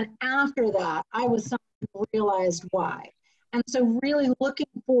X, and then after that, I was someone who realized Y. And so really looking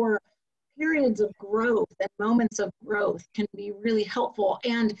for periods of growth and moments of growth can be really helpful.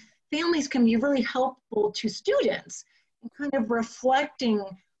 And families can be really helpful to students in kind of reflecting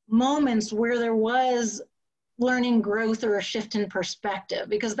moments where there was learning growth or a shift in perspective,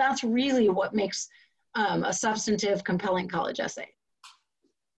 because that's really what makes a substantive, compelling college essay.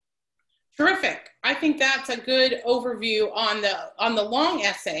 Terrific. I think that's a good overview on the long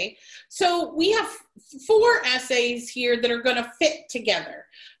essay. So we have 4 essays here that are going to fit together.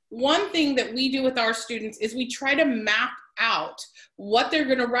 One thing that we do with our students is we try to map out what they're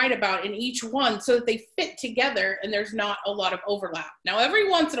going to write about in each one so that they fit together and there's not a lot of overlap. Now, every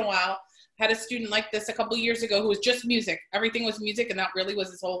once in a while, I had a student like this a couple years ago who was just music. Everything was music, and that really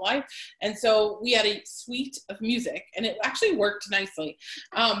was his whole life. And so we had a suite of music, and it actually worked nicely.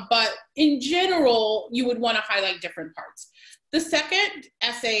 But in general, you would want to highlight different parts. The second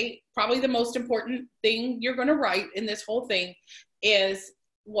essay, probably the most important thing you're going to write in this whole thing, is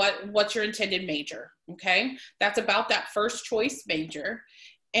what's your intended major, okay? That's about that first choice major.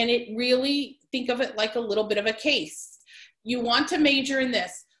 And it really, think of it like a little bit of a case. You want to major in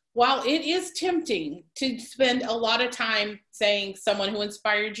this. While it is tempting to spend a lot of time saying someone who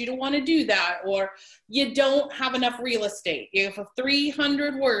inspired you to want to do that, or you don't have enough real estate, you have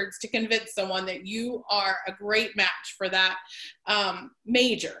 300 words to convince someone that you are a great match for that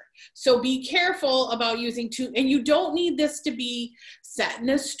major. So be careful about using and you don't need this to be set in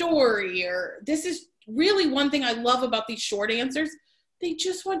a story, or this is really one thing I love about these short answers. They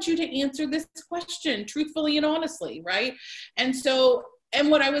just want you to answer this question truthfully and honestly, right? And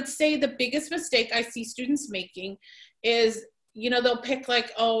what I would say the biggest mistake I see students making is, they'll pick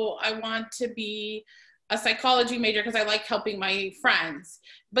like, oh, I want to be a psychology major because I like helping my friends.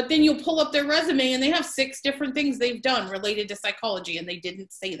 But then you'll pull up their resume and they have 6 different things they've done related to psychology, and they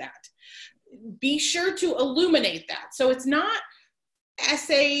didn't say that. Be sure to illuminate that. So it's not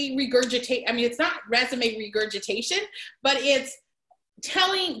essay regurgitate. I mean, it's not resume regurgitation, but it's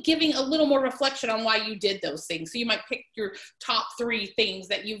giving a little more reflection on why you did those things. So you might pick your top 3 things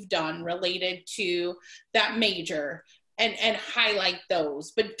that you've done related to that major and highlight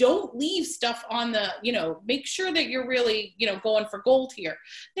those, but don't leave stuff on the, make sure that you're really, going for gold here.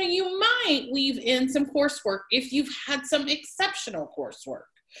 Now you might weave in some coursework if you've had some exceptional coursework,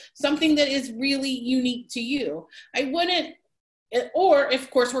 something that is really unique to you. Or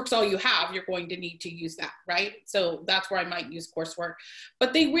if coursework's all you have, you're going to need to use that, right? So that's where I might use coursework.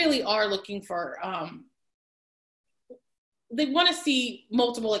 But they really are looking for, they want to see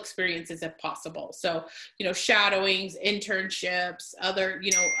multiple experiences if possible. So, shadowings, internships,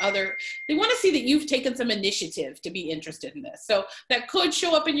 they want to see that you've taken some initiative to be interested in this. So that could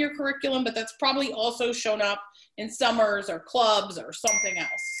show up in your curriculum, but that's probably also shown up in summers or clubs or something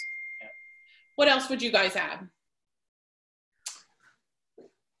else. What else would you guys add?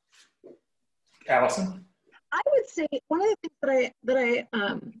 Allison? I would say one of the things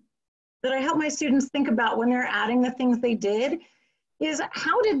that I help my students think about when they're adding the things they did is,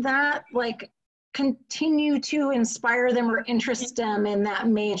 how did that continue to inspire them or interest them in that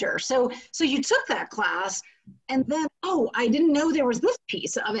major? So you took that class and then, oh, I didn't know there was this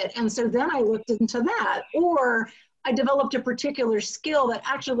piece of it. And so then I looked into that, or I developed a particular skill that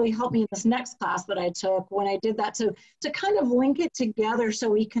actually helped me in this next class that I took when I did that. So to kind of link it together so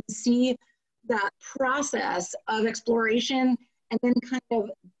we can see that process of exploration and then kind of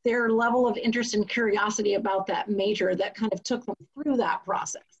their level of interest and curiosity about that major that kind of took them through that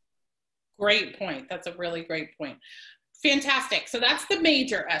process. Great point. That's a really great point. Fantastic. So that's the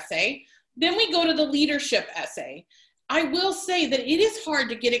major essay. Then we go to the leadership essay. I will say that it is hard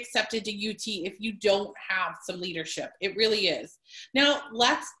to get accepted to UT if you don't have some leadership. It really is. Now,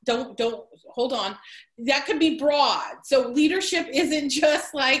 don't hold on. That could be broad. So leadership isn't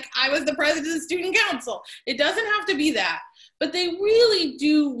just like, I was the president of the student council. It doesn't have to be that. But they really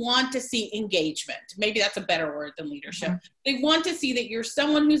do want to see engagement. Maybe that's a better word than leadership. Mm-hmm. They want to see that you're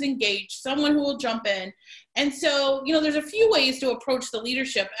someone who's engaged, someone who will jump in. And so, there's a few ways to approach the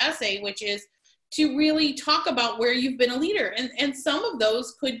leadership essay, which is to really talk about where you've been a leader. And some of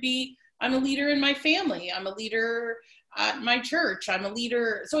those could be, I'm a leader in my family. I'm a leader at my church. I'm a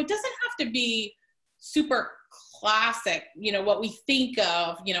leader. So it doesn't have to be super classic, you know, what we think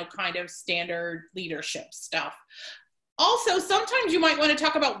of, you know, kind of standard leadership stuff. Also, sometimes you might want to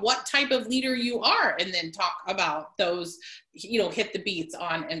talk about what type of leader you are, and then talk about those, you know, hit the beats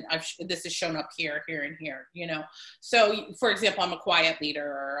on, and this is shown up here, here, and here, you know. So, for example, I'm a quiet leader,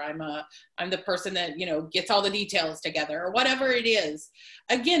 or I'm the person that, you know, gets all the details together, or whatever it is.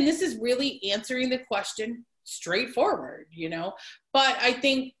 Again, this is really answering the question straightforward, you know. But I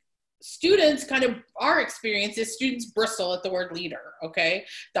think students kind of, our experience is students bristle at the word leader, okay?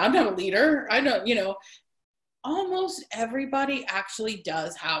 I'm not a leader. I know, you know, almost everybody actually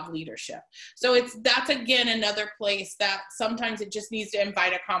does have leadership. So that's again another place that sometimes it just needs to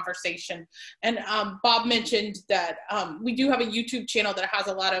invite a conversation. And Bob mentioned that we do have a YouTube channel that has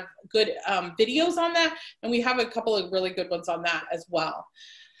a lot of good videos on that, and we have a couple of really good ones on that as well.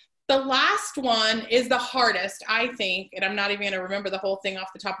 The last one is the hardest, I think, and I'm not even going to remember the whole thing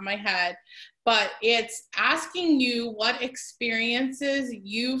off the top of my head, but it's asking you what experiences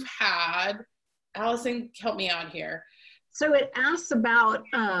you've had. Allison, help me out here. So it asks about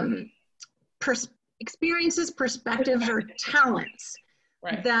experiences, perspectives, or talents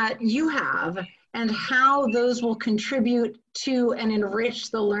that you have, and how those will contribute to and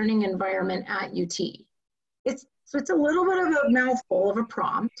enrich the learning environment at UT. It's a little bit of a mouthful of a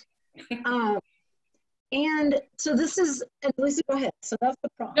prompt. And so this is, and Lisa, go ahead. So that's the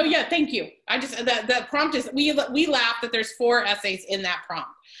prompt. Oh yeah, thank you. I just, the prompt is, we laugh that there's 4 essays in that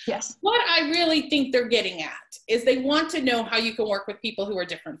prompt. Yes. What I really think they're getting at is they want to know how you can work with people who are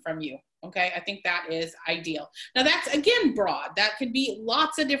different from you. Okay, I think that is ideal. Now that's, again, broad. That could be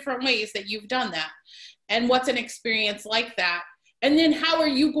lots of different ways that you've done that. And what's an experience like that? And then how are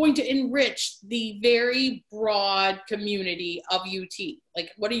you going to enrich the very broad community of UT? Like,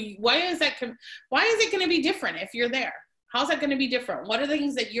 why is it going to be different if you're there? How's that going to be different? What are the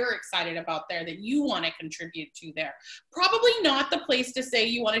things that you're excited about there that you want to contribute to there? Probably not the place to say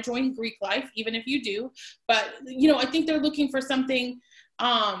you want to join Greek life, even if you do. But, you know, I think they're looking for something,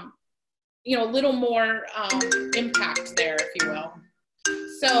 you know, a little more impact there, if you will.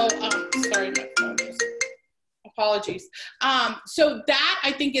 So, sorry, my phone just... Apologies. So that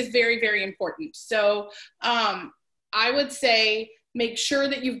I think is very, very important. So I would say make sure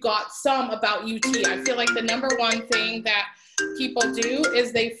that you've got some about UT. I feel like the number one thing that people do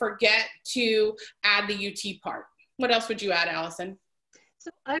is they forget to add the UT part. What else would you add, Allison?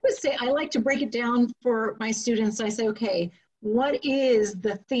 So I would say I like to break it down for my students. I say, okay, what is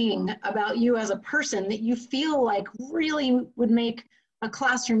the thing about you as a person that you feel like really would make a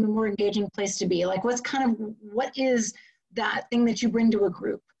classroom a more engaging place to be? Like, what is that thing that you bring to a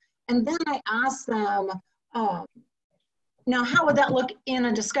group? And then I ask them, now how would that look in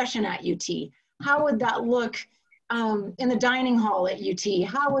a discussion at UT? How would that look in the dining hall at UT?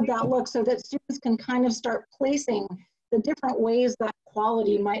 How would that look, so that students can kind of start placing the different ways that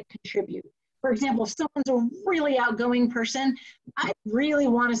quality might contribute? For example, if someone's a really outgoing person, I really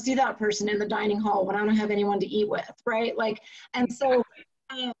want to see that person in the dining hall when I don't have anyone to eat with, right? Like, and so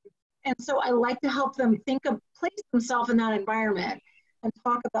I like to help them place themselves in that environment and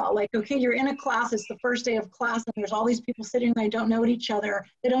talk about, like, okay, you're in a class, it's the first day of class, and there's all these people sitting, they don't know each other.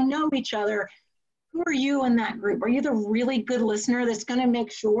 Who are you in that group? Are you the really good listener that's going to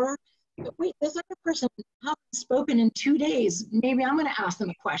make sure, wait, this other person hasn't spoken in 2 days, maybe I'm going to ask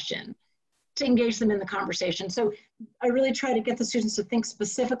them a question to engage them in the conversation. So I really try to get the students to think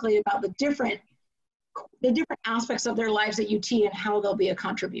specifically about the different aspects of their lives at UT and how they'll be a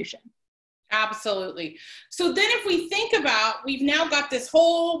contribution. Absolutely. So then if we think about, we've now got this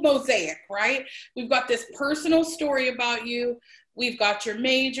whole mosaic, right? We've got this personal story about you. We've got your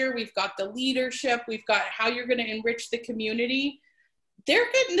major. We've got the leadership. We've got how you're going to enrich the community. They're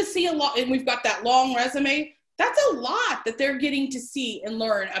getting to see a lot, and we've got that long resume. That's a lot that they're getting to see and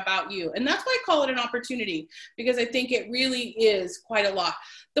learn about you. And that's why I call it an opportunity, because I think it really is quite a lot.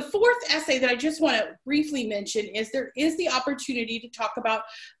 The 4th essay that I just want to briefly mention is there is the opportunity to talk about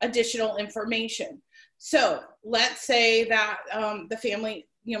additional information. So let's say that the family,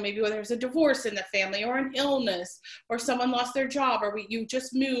 you know, maybe whether there's a divorce in the family or an illness or someone lost their job or you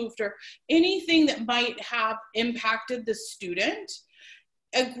just moved or anything that might have impacted the student.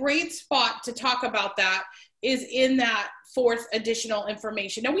 A great spot to talk about that is in that 4th additional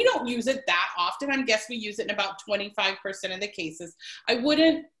information. Now, we don't use it that often. I guess we use it in about 25% of the cases. I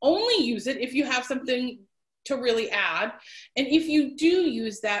wouldn't only use it if you have something to really add. And if you do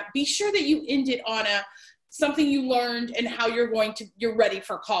use that, be sure that you end it on something you learned and how you're ready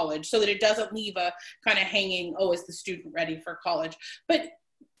for college, so that it doesn't leave a kind of hanging, oh, is the student ready for college? But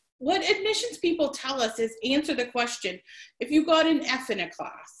what admissions people tell us is answer the question, if you got an F in a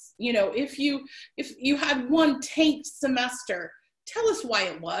class, You know, if you had one tanked semester, tell us why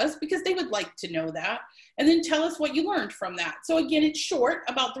it was, because they would like to know that. And then tell us what you learned from that. So again, it's short,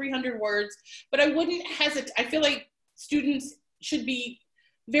 about 300 words, but I wouldn't hesitate. I feel like students should be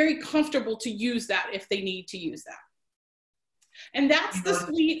very comfortable to use that if they need to use that. And that's the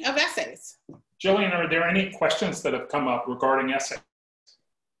suite of essays. Jillian, are there any questions that have come up regarding essays?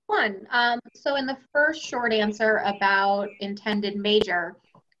 One, so in the first short answer about intended major,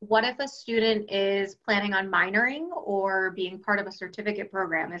 what if a student is planning on minoring or being part of a certificate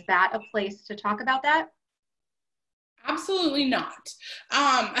program? Is that a place to talk about that? Absolutely not,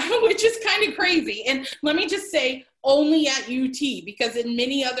 which is kind of crazy. And let me just say, only at UT, because in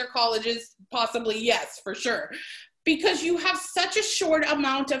many other colleges, possibly yes, for sure. Because you have such a short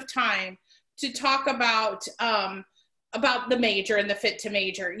amount of time to talk about the major and the fit to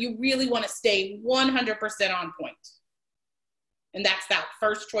major. You really want to stay 100% on point. And that's that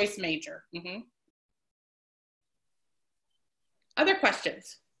first choice major. Other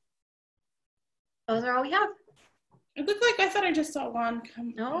questions? Those are all we have. It looked like I thought I just saw one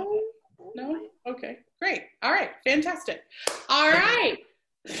come. No. No? Okay, great. All right, fantastic. All right.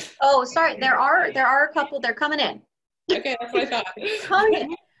 Oh, sorry. There are a couple. They're coming in. Okay, that's what I thought. Coming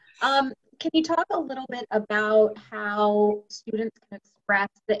in. Can you talk a little bit about how students can express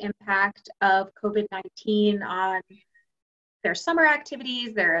the impact of COVID-19 on their summer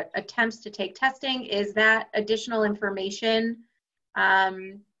activities, their attempts to take testing? Is that additional information,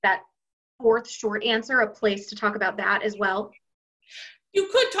 that fourth short answer, a place to talk about that as well? You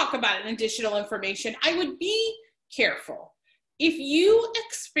could talk about an additional information. I would be careful. If you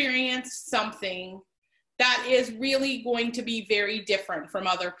experience something that is really going to be very different from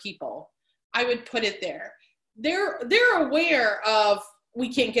other people, I would put it there. They're aware of, we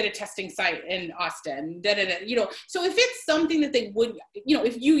can't get a testing site in Austin, you know. So if it's something that they would, you know,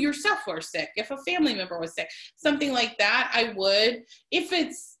 if you yourself were sick, if a family member was sick, something like that, I would. If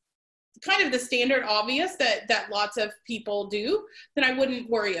it's kind of the standard obvious that lots of people do, then I wouldn't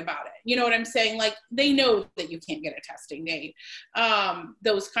worry about it. You know what I'm saying? Like, they know that you can't get a testing date.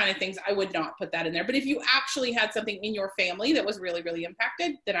 Those kind of things, I would not put that in there. But if you actually had something in your family that was really, really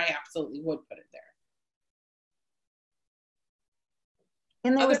impacted, then I absolutely would put it there.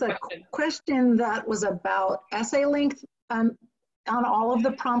 And there was a question that was about essay length. On all of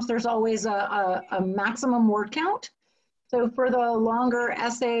the prompts, there's always a maximum word count. So for the longer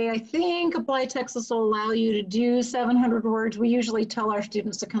essay, I think Applied Texas will allow you to do 700 words. We usually tell our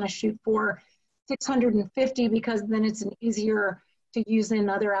students to kind of shoot for 650 because then it's easier to use in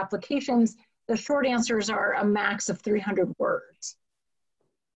other applications. The short answers are a max of 300 words.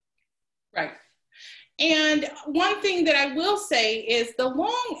 Right. And one thing that I will say is the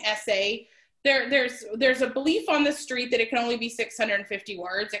long essay, there's a belief on the street that it can only be 650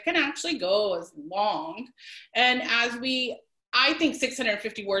 words. It can actually go as long. And I think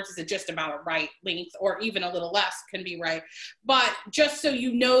 650 words is just about a right length, or even a little less can be right. But just so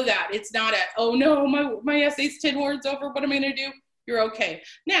you know that, it's not oh no, my essay's 10 words over, what am I gonna do? You're okay.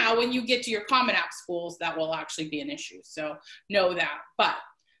 Now, when you get to your Common App schools, that will actually be an issue. So know that.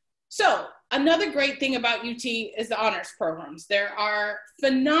 So another great thing about UT is the honors programs. There are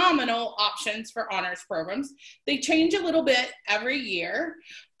phenomenal options for honors programs. They change a little bit every year.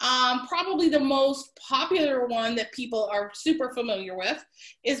 Probably the most popular one that people are super familiar with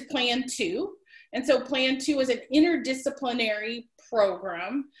is Plan 2. And so Plan 2 is an interdisciplinary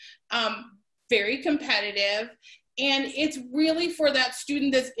program, very competitive. And it's really for that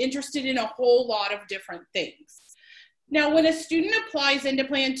student that's interested in a whole lot of different things. Now, when a student applies into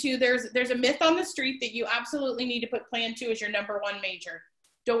Plan 2, there's a myth on the street that you absolutely need to put Plan 2 as your #1 major.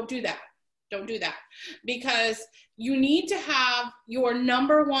 Don't do that. Don't do that. Because you need to have your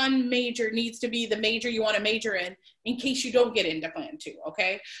 #1 major needs to be the major you want to major in case you don't get into Plan 2,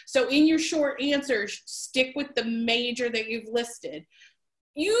 okay? So in your short answers, stick with the major that you've listed.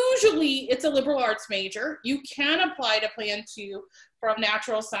 Usually it's a liberal arts major. You can apply to Plan 2 from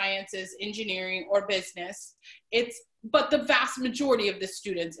natural sciences, engineering, or business. But the vast majority of the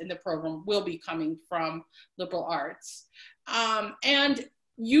students in the program will be coming from liberal arts. And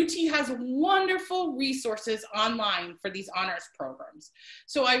UT has wonderful resources online for these honors programs.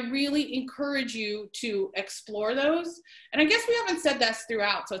 So I really encourage you to explore those. And I guess we haven't said this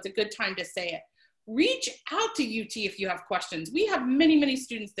throughout, so it's a good time to say it. Reach out to UT if you have questions. We have many, many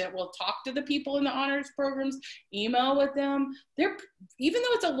students that will talk to the people in the honors programs, email with them. Even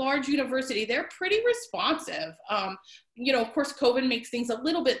though it's a large university, they're pretty responsive. You know, of course, COVID makes things a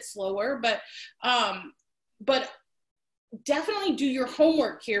little bit slower, but definitely do your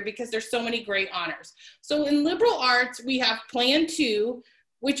homework here because there's so many great honors. So in liberal arts, we have Plan 2,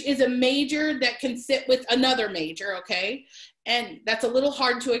 which is a major that can sit with another major, okay? And that's a little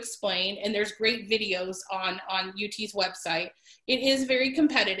hard to explain, and there's great videos on UT's website. It is very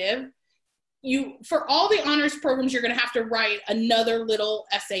competitive. For all the honors programs, you're going to have to write another little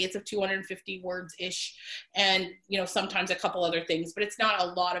essay. It's of 250 words-ish, and sometimes a couple other things, but it's not a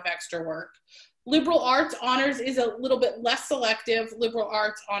lot of extra work. Liberal arts honors is a little bit less selective liberal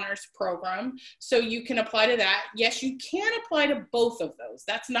arts honors program, so you can apply to that. Yes, you can apply to both of those.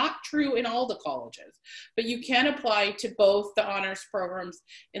 That's not true in all the colleges, but you can apply to both the honors programs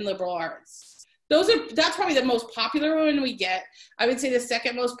in liberal arts. That's probably the most popular one we get. I would say the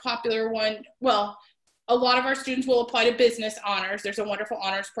second most popular one, well, a lot of our students will apply to business honors. There's a wonderful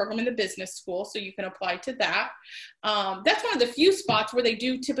honors program in the business school, so you can apply to that. That's one of the few spots where they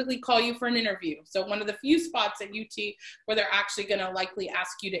do typically call you for an interview. So one of the few spots at UT where they're actually going to likely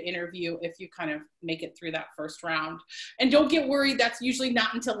ask you to interview if you kind of make it through that first round. And don't get worried, that's usually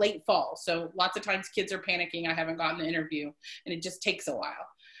not until late fall. So lots of times kids are panicking, I haven't gotten the interview, and it just takes a while.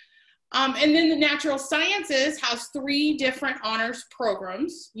 And then the natural sciences has 3 different honors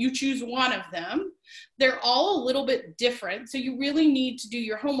programs. You choose one of them. They're all a little bit different, so you really need to do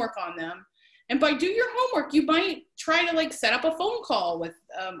your homework on them. And by do your homework, you might try to set up a phone call with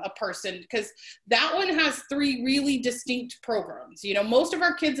a person, because that one has 3 really distinct programs. Most of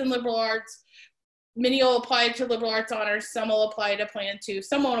our kids in liberal arts, many will apply to liberal arts honors, some will apply to Plan 2,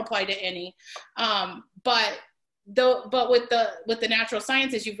 some won't apply to any. But with the natural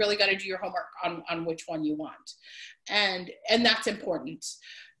sciences, you've really got to do your homework on which one you want, and that's important.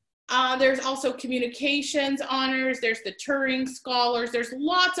 There's also communications honors, there's the Turing Scholars, there's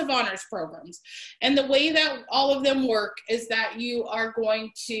lots of honors programs, and the way that all of them work is that you are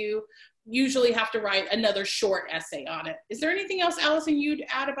going to usually have to write another short essay on it. Is there anything else, Allison, you'd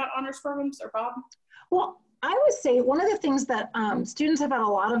add about honors programs, or Bob? Well, I would say one of the things that students have had a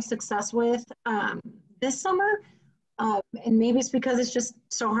lot of success with this summer, and maybe it's because it's just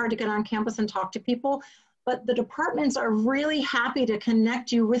so hard to get on campus and talk to people, but the departments are really happy to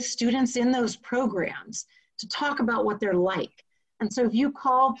connect you with students in those programs to talk about what they're like. And so if you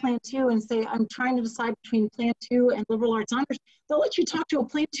call Plan 2 and say, I'm trying to decide between Plan 2 and liberal arts honors, they'll let you talk to a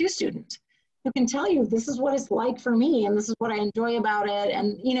Plan 2 student who can tell you, this is what it's like for me, and this is what I enjoy about it.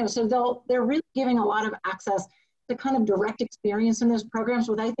 And so they're really giving a lot of access to kind of direct experience in those programs,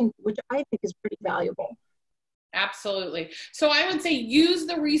 which I think is pretty valuable. Absolutely. So I would say use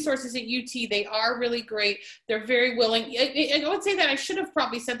the resources at UT. They are really great. They're very willing. I would say that I should have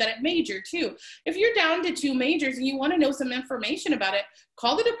probably said that at major too. If you're down to 2 majors and you want to know some information about it,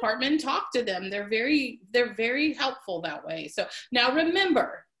 call the department and talk to them. They're very helpful that way. So now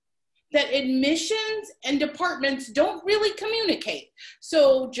remember that admissions and departments don't really communicate.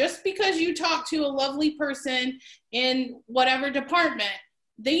 So just because you talk to a lovely person in whatever department,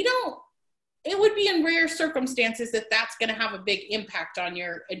 it would be in rare circumstances that that's going to have a big impact on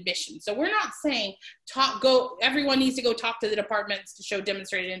your admission. So we're not saying everyone needs to go talk to the departments to show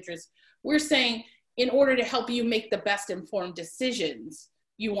demonstrated interest. We're saying in order to help you make the best informed decisions,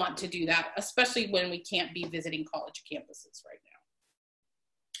 you want to do that, especially when we can't be visiting college campuses right now.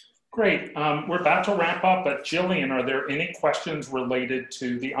 Great. We're about to wrap up, but Jillian, are there any questions related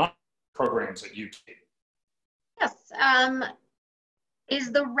to the honors programs at UT? Yes.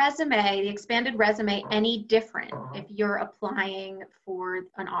 Is the expanded resume, any different if you're applying for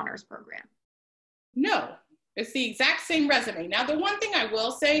an honors program? No, it's the exact same resume. Now, the one thing I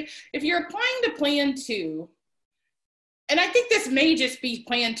will say, if you're applying to Plan 2, and I think this may just be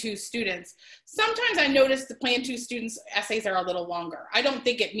Plan 2 students, sometimes I notice the Plan 2 students' essays are a little longer. I don't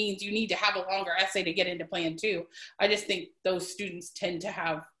think it means you need to have a longer essay to get into Plan 2. I just think those students tend to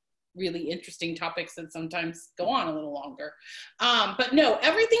have really interesting topics that sometimes go on a little longer. But no,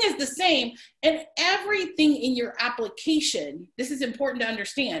 everything is the same, and everything in your application, this is important to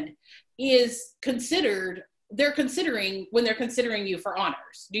understand, is considered, they're considering when they're considering you for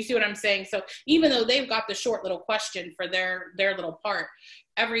honors. Do you see what I'm saying? So even though they've got the short little question for their little part,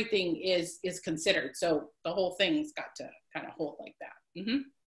 everything is considered. So the whole thing's got to kind of hold like that.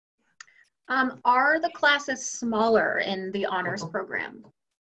 Mm-hmm. Are the classes smaller in the honors program?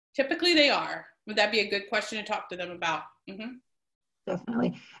 Typically they are. Would that be a good question to talk to them about? Mm-hmm.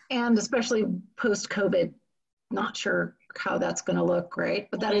 Definitely. And especially post-COVID, not sure how that's going to look, right?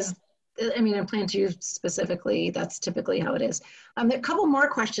 But that is, I mean, in Plan 2 specifically, that's typically how it is. There are a couple more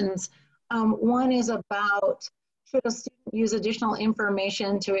questions. One is about, should a student use additional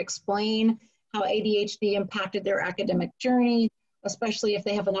information to explain how ADHD impacted their academic journey, especially if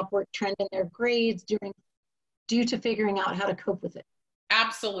they have an upward trend in their grades due to figuring out how to cope with it?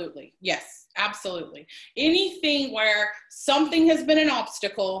 Absolutely, yes. Absolutely. Anything where something has been an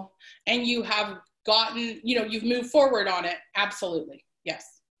obstacle and you have gotten, you've moved forward on it. Absolutely.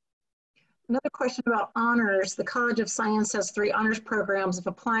 Yes. Another question about honors. The College of Science has 3 honors programs. If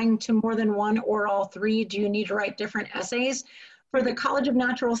applying to more than one or all 3, do you need to write different essays? For the College of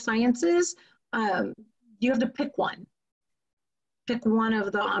Natural Sciences, you have to pick one. Pick one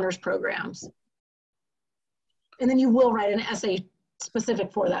of the honors programs. And then you will write an essay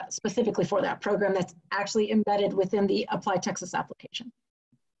specifically for that program that's actually embedded within the Apply Texas application.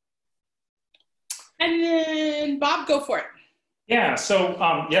 And then Bob, go for it. Yeah,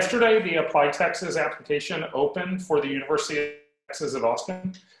 so yesterday the Apply Texas application opened for the University of Texas at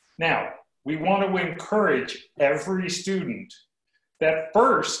Austin. Now, we want to encourage every student that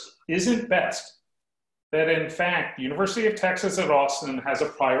first isn't best. That in fact, the University of Texas at Austin has a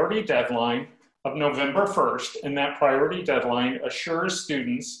priority deadline of November 1st, and that priority deadline assures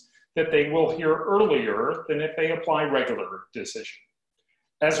students that they will hear earlier than if they apply regular decision.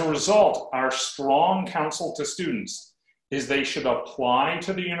 As a result, our strong counsel to students is they should apply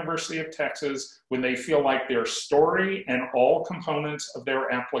to the University of Texas when they feel like their story and all components of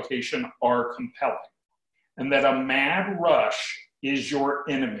their application are compelling, and that a mad rush is your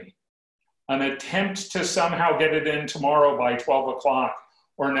enemy. An attempt to somehow get it in tomorrow by 12 o'clock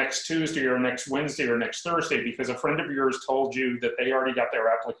or next Tuesday or next Wednesday or next Thursday because a friend of yours told you that they already got their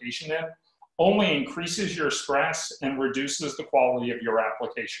application in only increases your stress and reduces the quality of your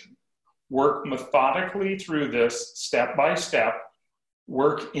application. Work methodically through this step by step.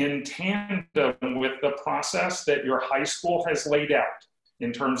 Work in tandem with the process that your high school has laid out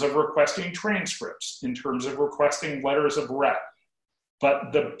in terms of requesting transcripts, in terms of requesting letters of rep.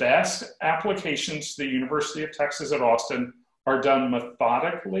 But the best applications to the University of Texas at Austin are done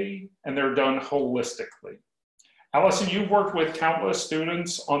methodically and they're done holistically. Allison, you've worked with countless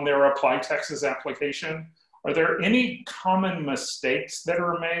students on their Apply Texas application. Are there any common mistakes that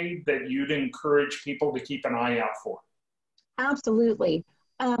are made that you'd encourage people to keep an eye out for? Absolutely.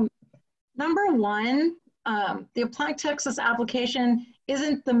 Number one, the Apply Texas application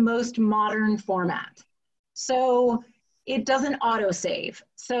isn't the most modern format. So it doesn't autosave.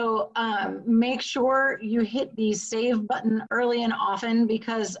 So make sure you hit the save button early and often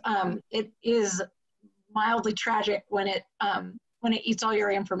because it is mildly tragic when it eats all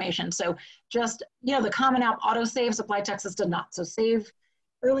your information. So just, the Common App autosaves, Apply Texas does not. So save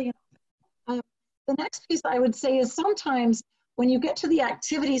early and often. The next piece I would say is sometimes when you get to the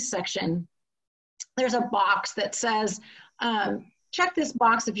activities section, there's a box that says, check this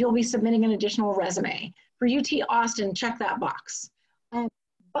box if you'll be submitting an additional resume. For UT Austin, check that box.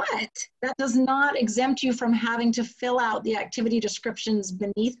 But that does not exempt you from having to fill out the activity descriptions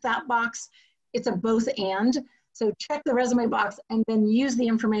beneath that box. It's a both and. So check the resume box and then use the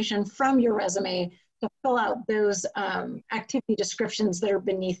information from your resume to fill out those activity descriptions that are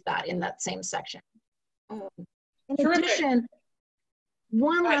beneath that in that same section. In addition,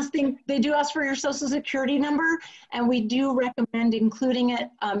 one last thing, they do ask for your social security number, and we do recommend including it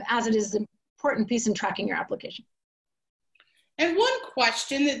as it is an important piece in tracking your application. And one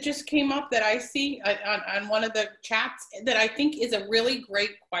question that just came up that I see on one of the chats that I think is a really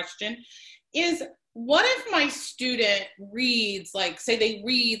great question is, what if my student reads, like, say they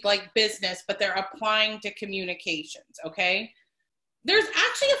read like business, but they're applying to communications, okay? There's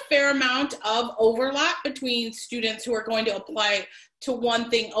actually a fair amount of overlap between students who are going to apply to one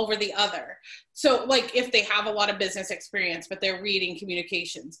thing over the other. So like if they have a lot of business experience, but they're reading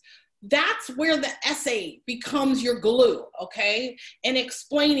communications, that's where the essay becomes your glue, okay? And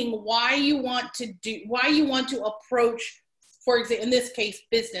explaining why you want to approach, for example, in this case,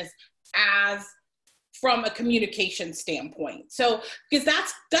 business as from a communication standpoint. So, because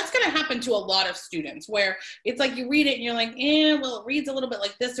that's going to happen to a lot of students where it's like you read it and you're like, well, it reads a little bit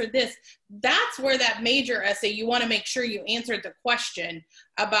like this or this. That's where that major essay, you want to make sure you answered the question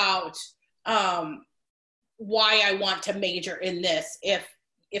about why I want to major in this,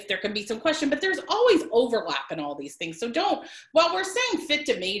 if there can be some question, but there's always overlap in all these things. So while we're saying fit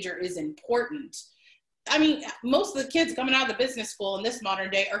to major is important, I mean, most of the kids coming out of the business school in this modern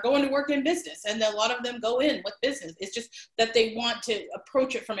day are going to work in business, and a lot of them go in with business. It's just that they want to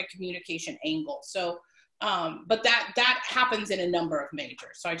approach it from a communication angle. So, but that happens in a number of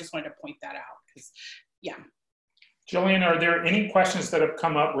majors. So I just wanted to point that out because, yeah. Jillian, are there any questions that have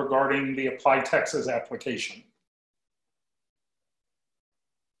come up regarding the Apply Texas application?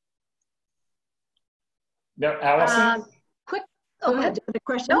 No, Allison? Go ahead. The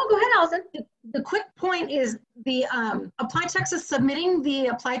question. No, go ahead, Allison. The quick point is the Apply Texas, submitting the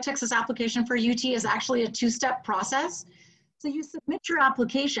Apply Texas application for UT is actually a two-step process. So you submit your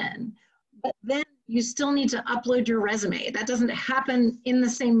application, but then you still need to upload your resume. That doesn't happen in the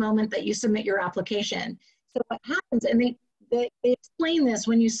same moment that you submit your application. So what happens, and they explain this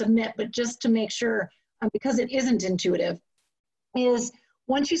when you submit, but just to make sure, because it isn't intuitive, is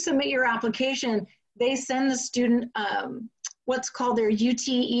once you submit your application, they send the student what's called their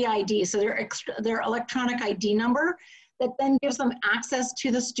UTEID, so their electronic ID number, that then gives them access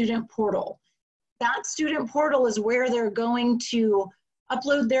to the student portal. That student portal is where they're going to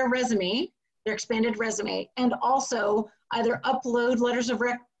upload their resume, their expanded resume, and also either upload letters of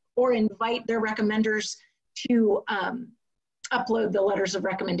rec or invite their recommenders to upload the letters of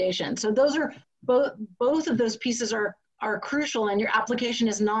recommendation. So those are both of those pieces are crucial, and your application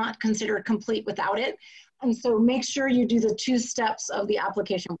is not considered complete without it. And so make sure you do the 2 steps of the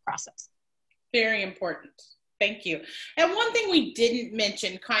application process. Very important. Thank you. And one thing we didn't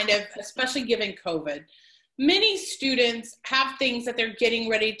mention, kind of, especially given COVID, many students have things that they're getting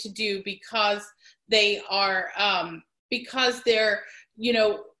ready to do because they are, because they're, you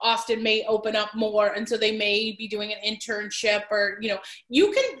know, Austin may open up more, and so they may be doing an internship, or, you know,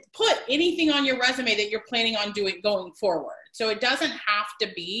 you can put anything on your resume that you're planning on doing going forward. So it doesn't have to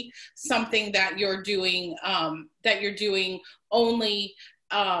be something that you're doing only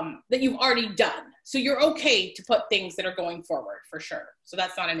that you've already done. So you're okay to put things that are going forward, for sure. So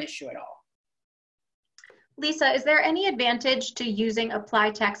that's not an issue at all. Lisa, is there any advantage to using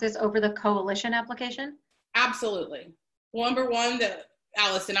Apply Texas over the Coalition application? Absolutely. Number one,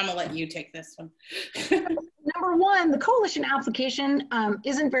 Allison, I'm gonna let you take this one. Number one, the Coalition application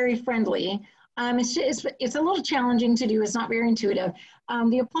isn't very friendly. It's a little challenging to do. It's not very intuitive.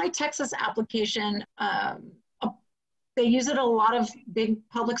 The Apply Texas application, they use it at a lot of big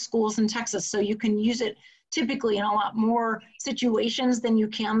public schools in Texas, so you can use it typically in a lot more situations than you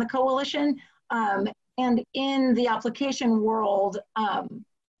can the Coalition. And in the application world,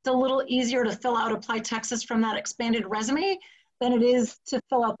 it's a little easier to fill out Apply Texas from that expanded resume than it is to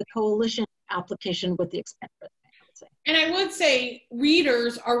fill out the Coalition application with the expanded resume, I would say. And I would say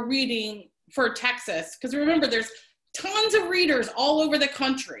readers are reading for Texas, because remember, there's tons of readers all over the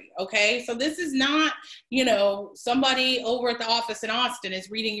country, okay? So this is not, you know, somebody over at the office in Austin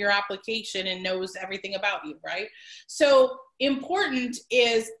is reading your application and knows everything about you, right? So important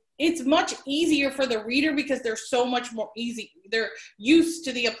is, it's much easier for the reader because they're so much more easy. They're used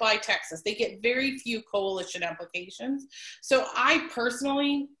to the Apply Texas. They get very few Coalition applications. So I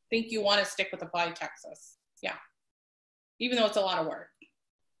personally think you want to stick with Apply Texas. Yeah. Even though it's a lot of work.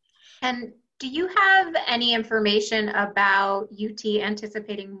 And do you have any information about UT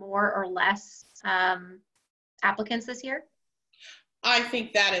anticipating more or less applicants this year? I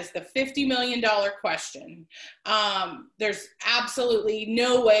think that is the $50 million question. There's absolutely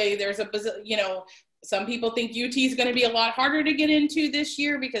no way there's you know, some people think UT is going to be a lot harder to get into this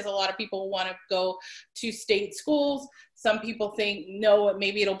year because a lot of people want to go to state schools. Some people think, no,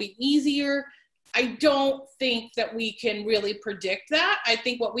 maybe it'll be easier. I don't think that we can really predict that. I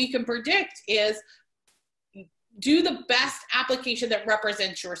think what we can predict is do the best application that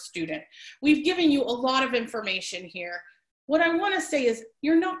represents your student. We've given you a lot of information here. What I want to say is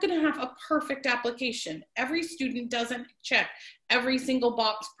you're not going to have a perfect application. Every student doesn't check every single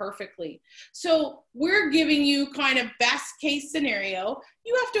box perfectly. So we're giving you kind of best case scenario.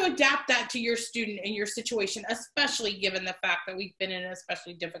 You have to adapt that to your student and your situation, especially given the fact that we've been in an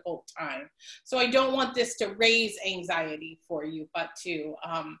especially difficult time. So I don't want this to raise anxiety for you, but to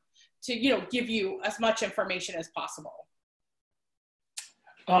you know, give you as much information as possible.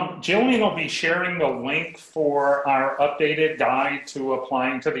 Jillian will be sharing the link for our updated guide to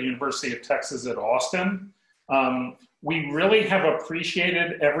applying to the University of Texas at Austin. We really have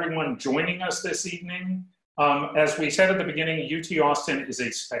appreciated everyone joining us this evening. As we said at the beginning, UT Austin is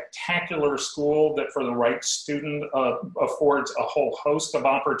a spectacular school that for the right student affords a whole host of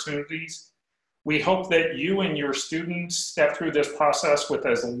opportunities. We hope that you and your students step through this process with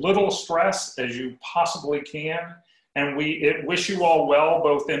as little stress as you possibly can. And we wish you all well,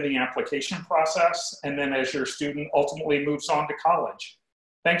 both in the application process and then as your student ultimately moves on to college.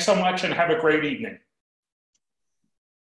 Thanks so much and have a great evening.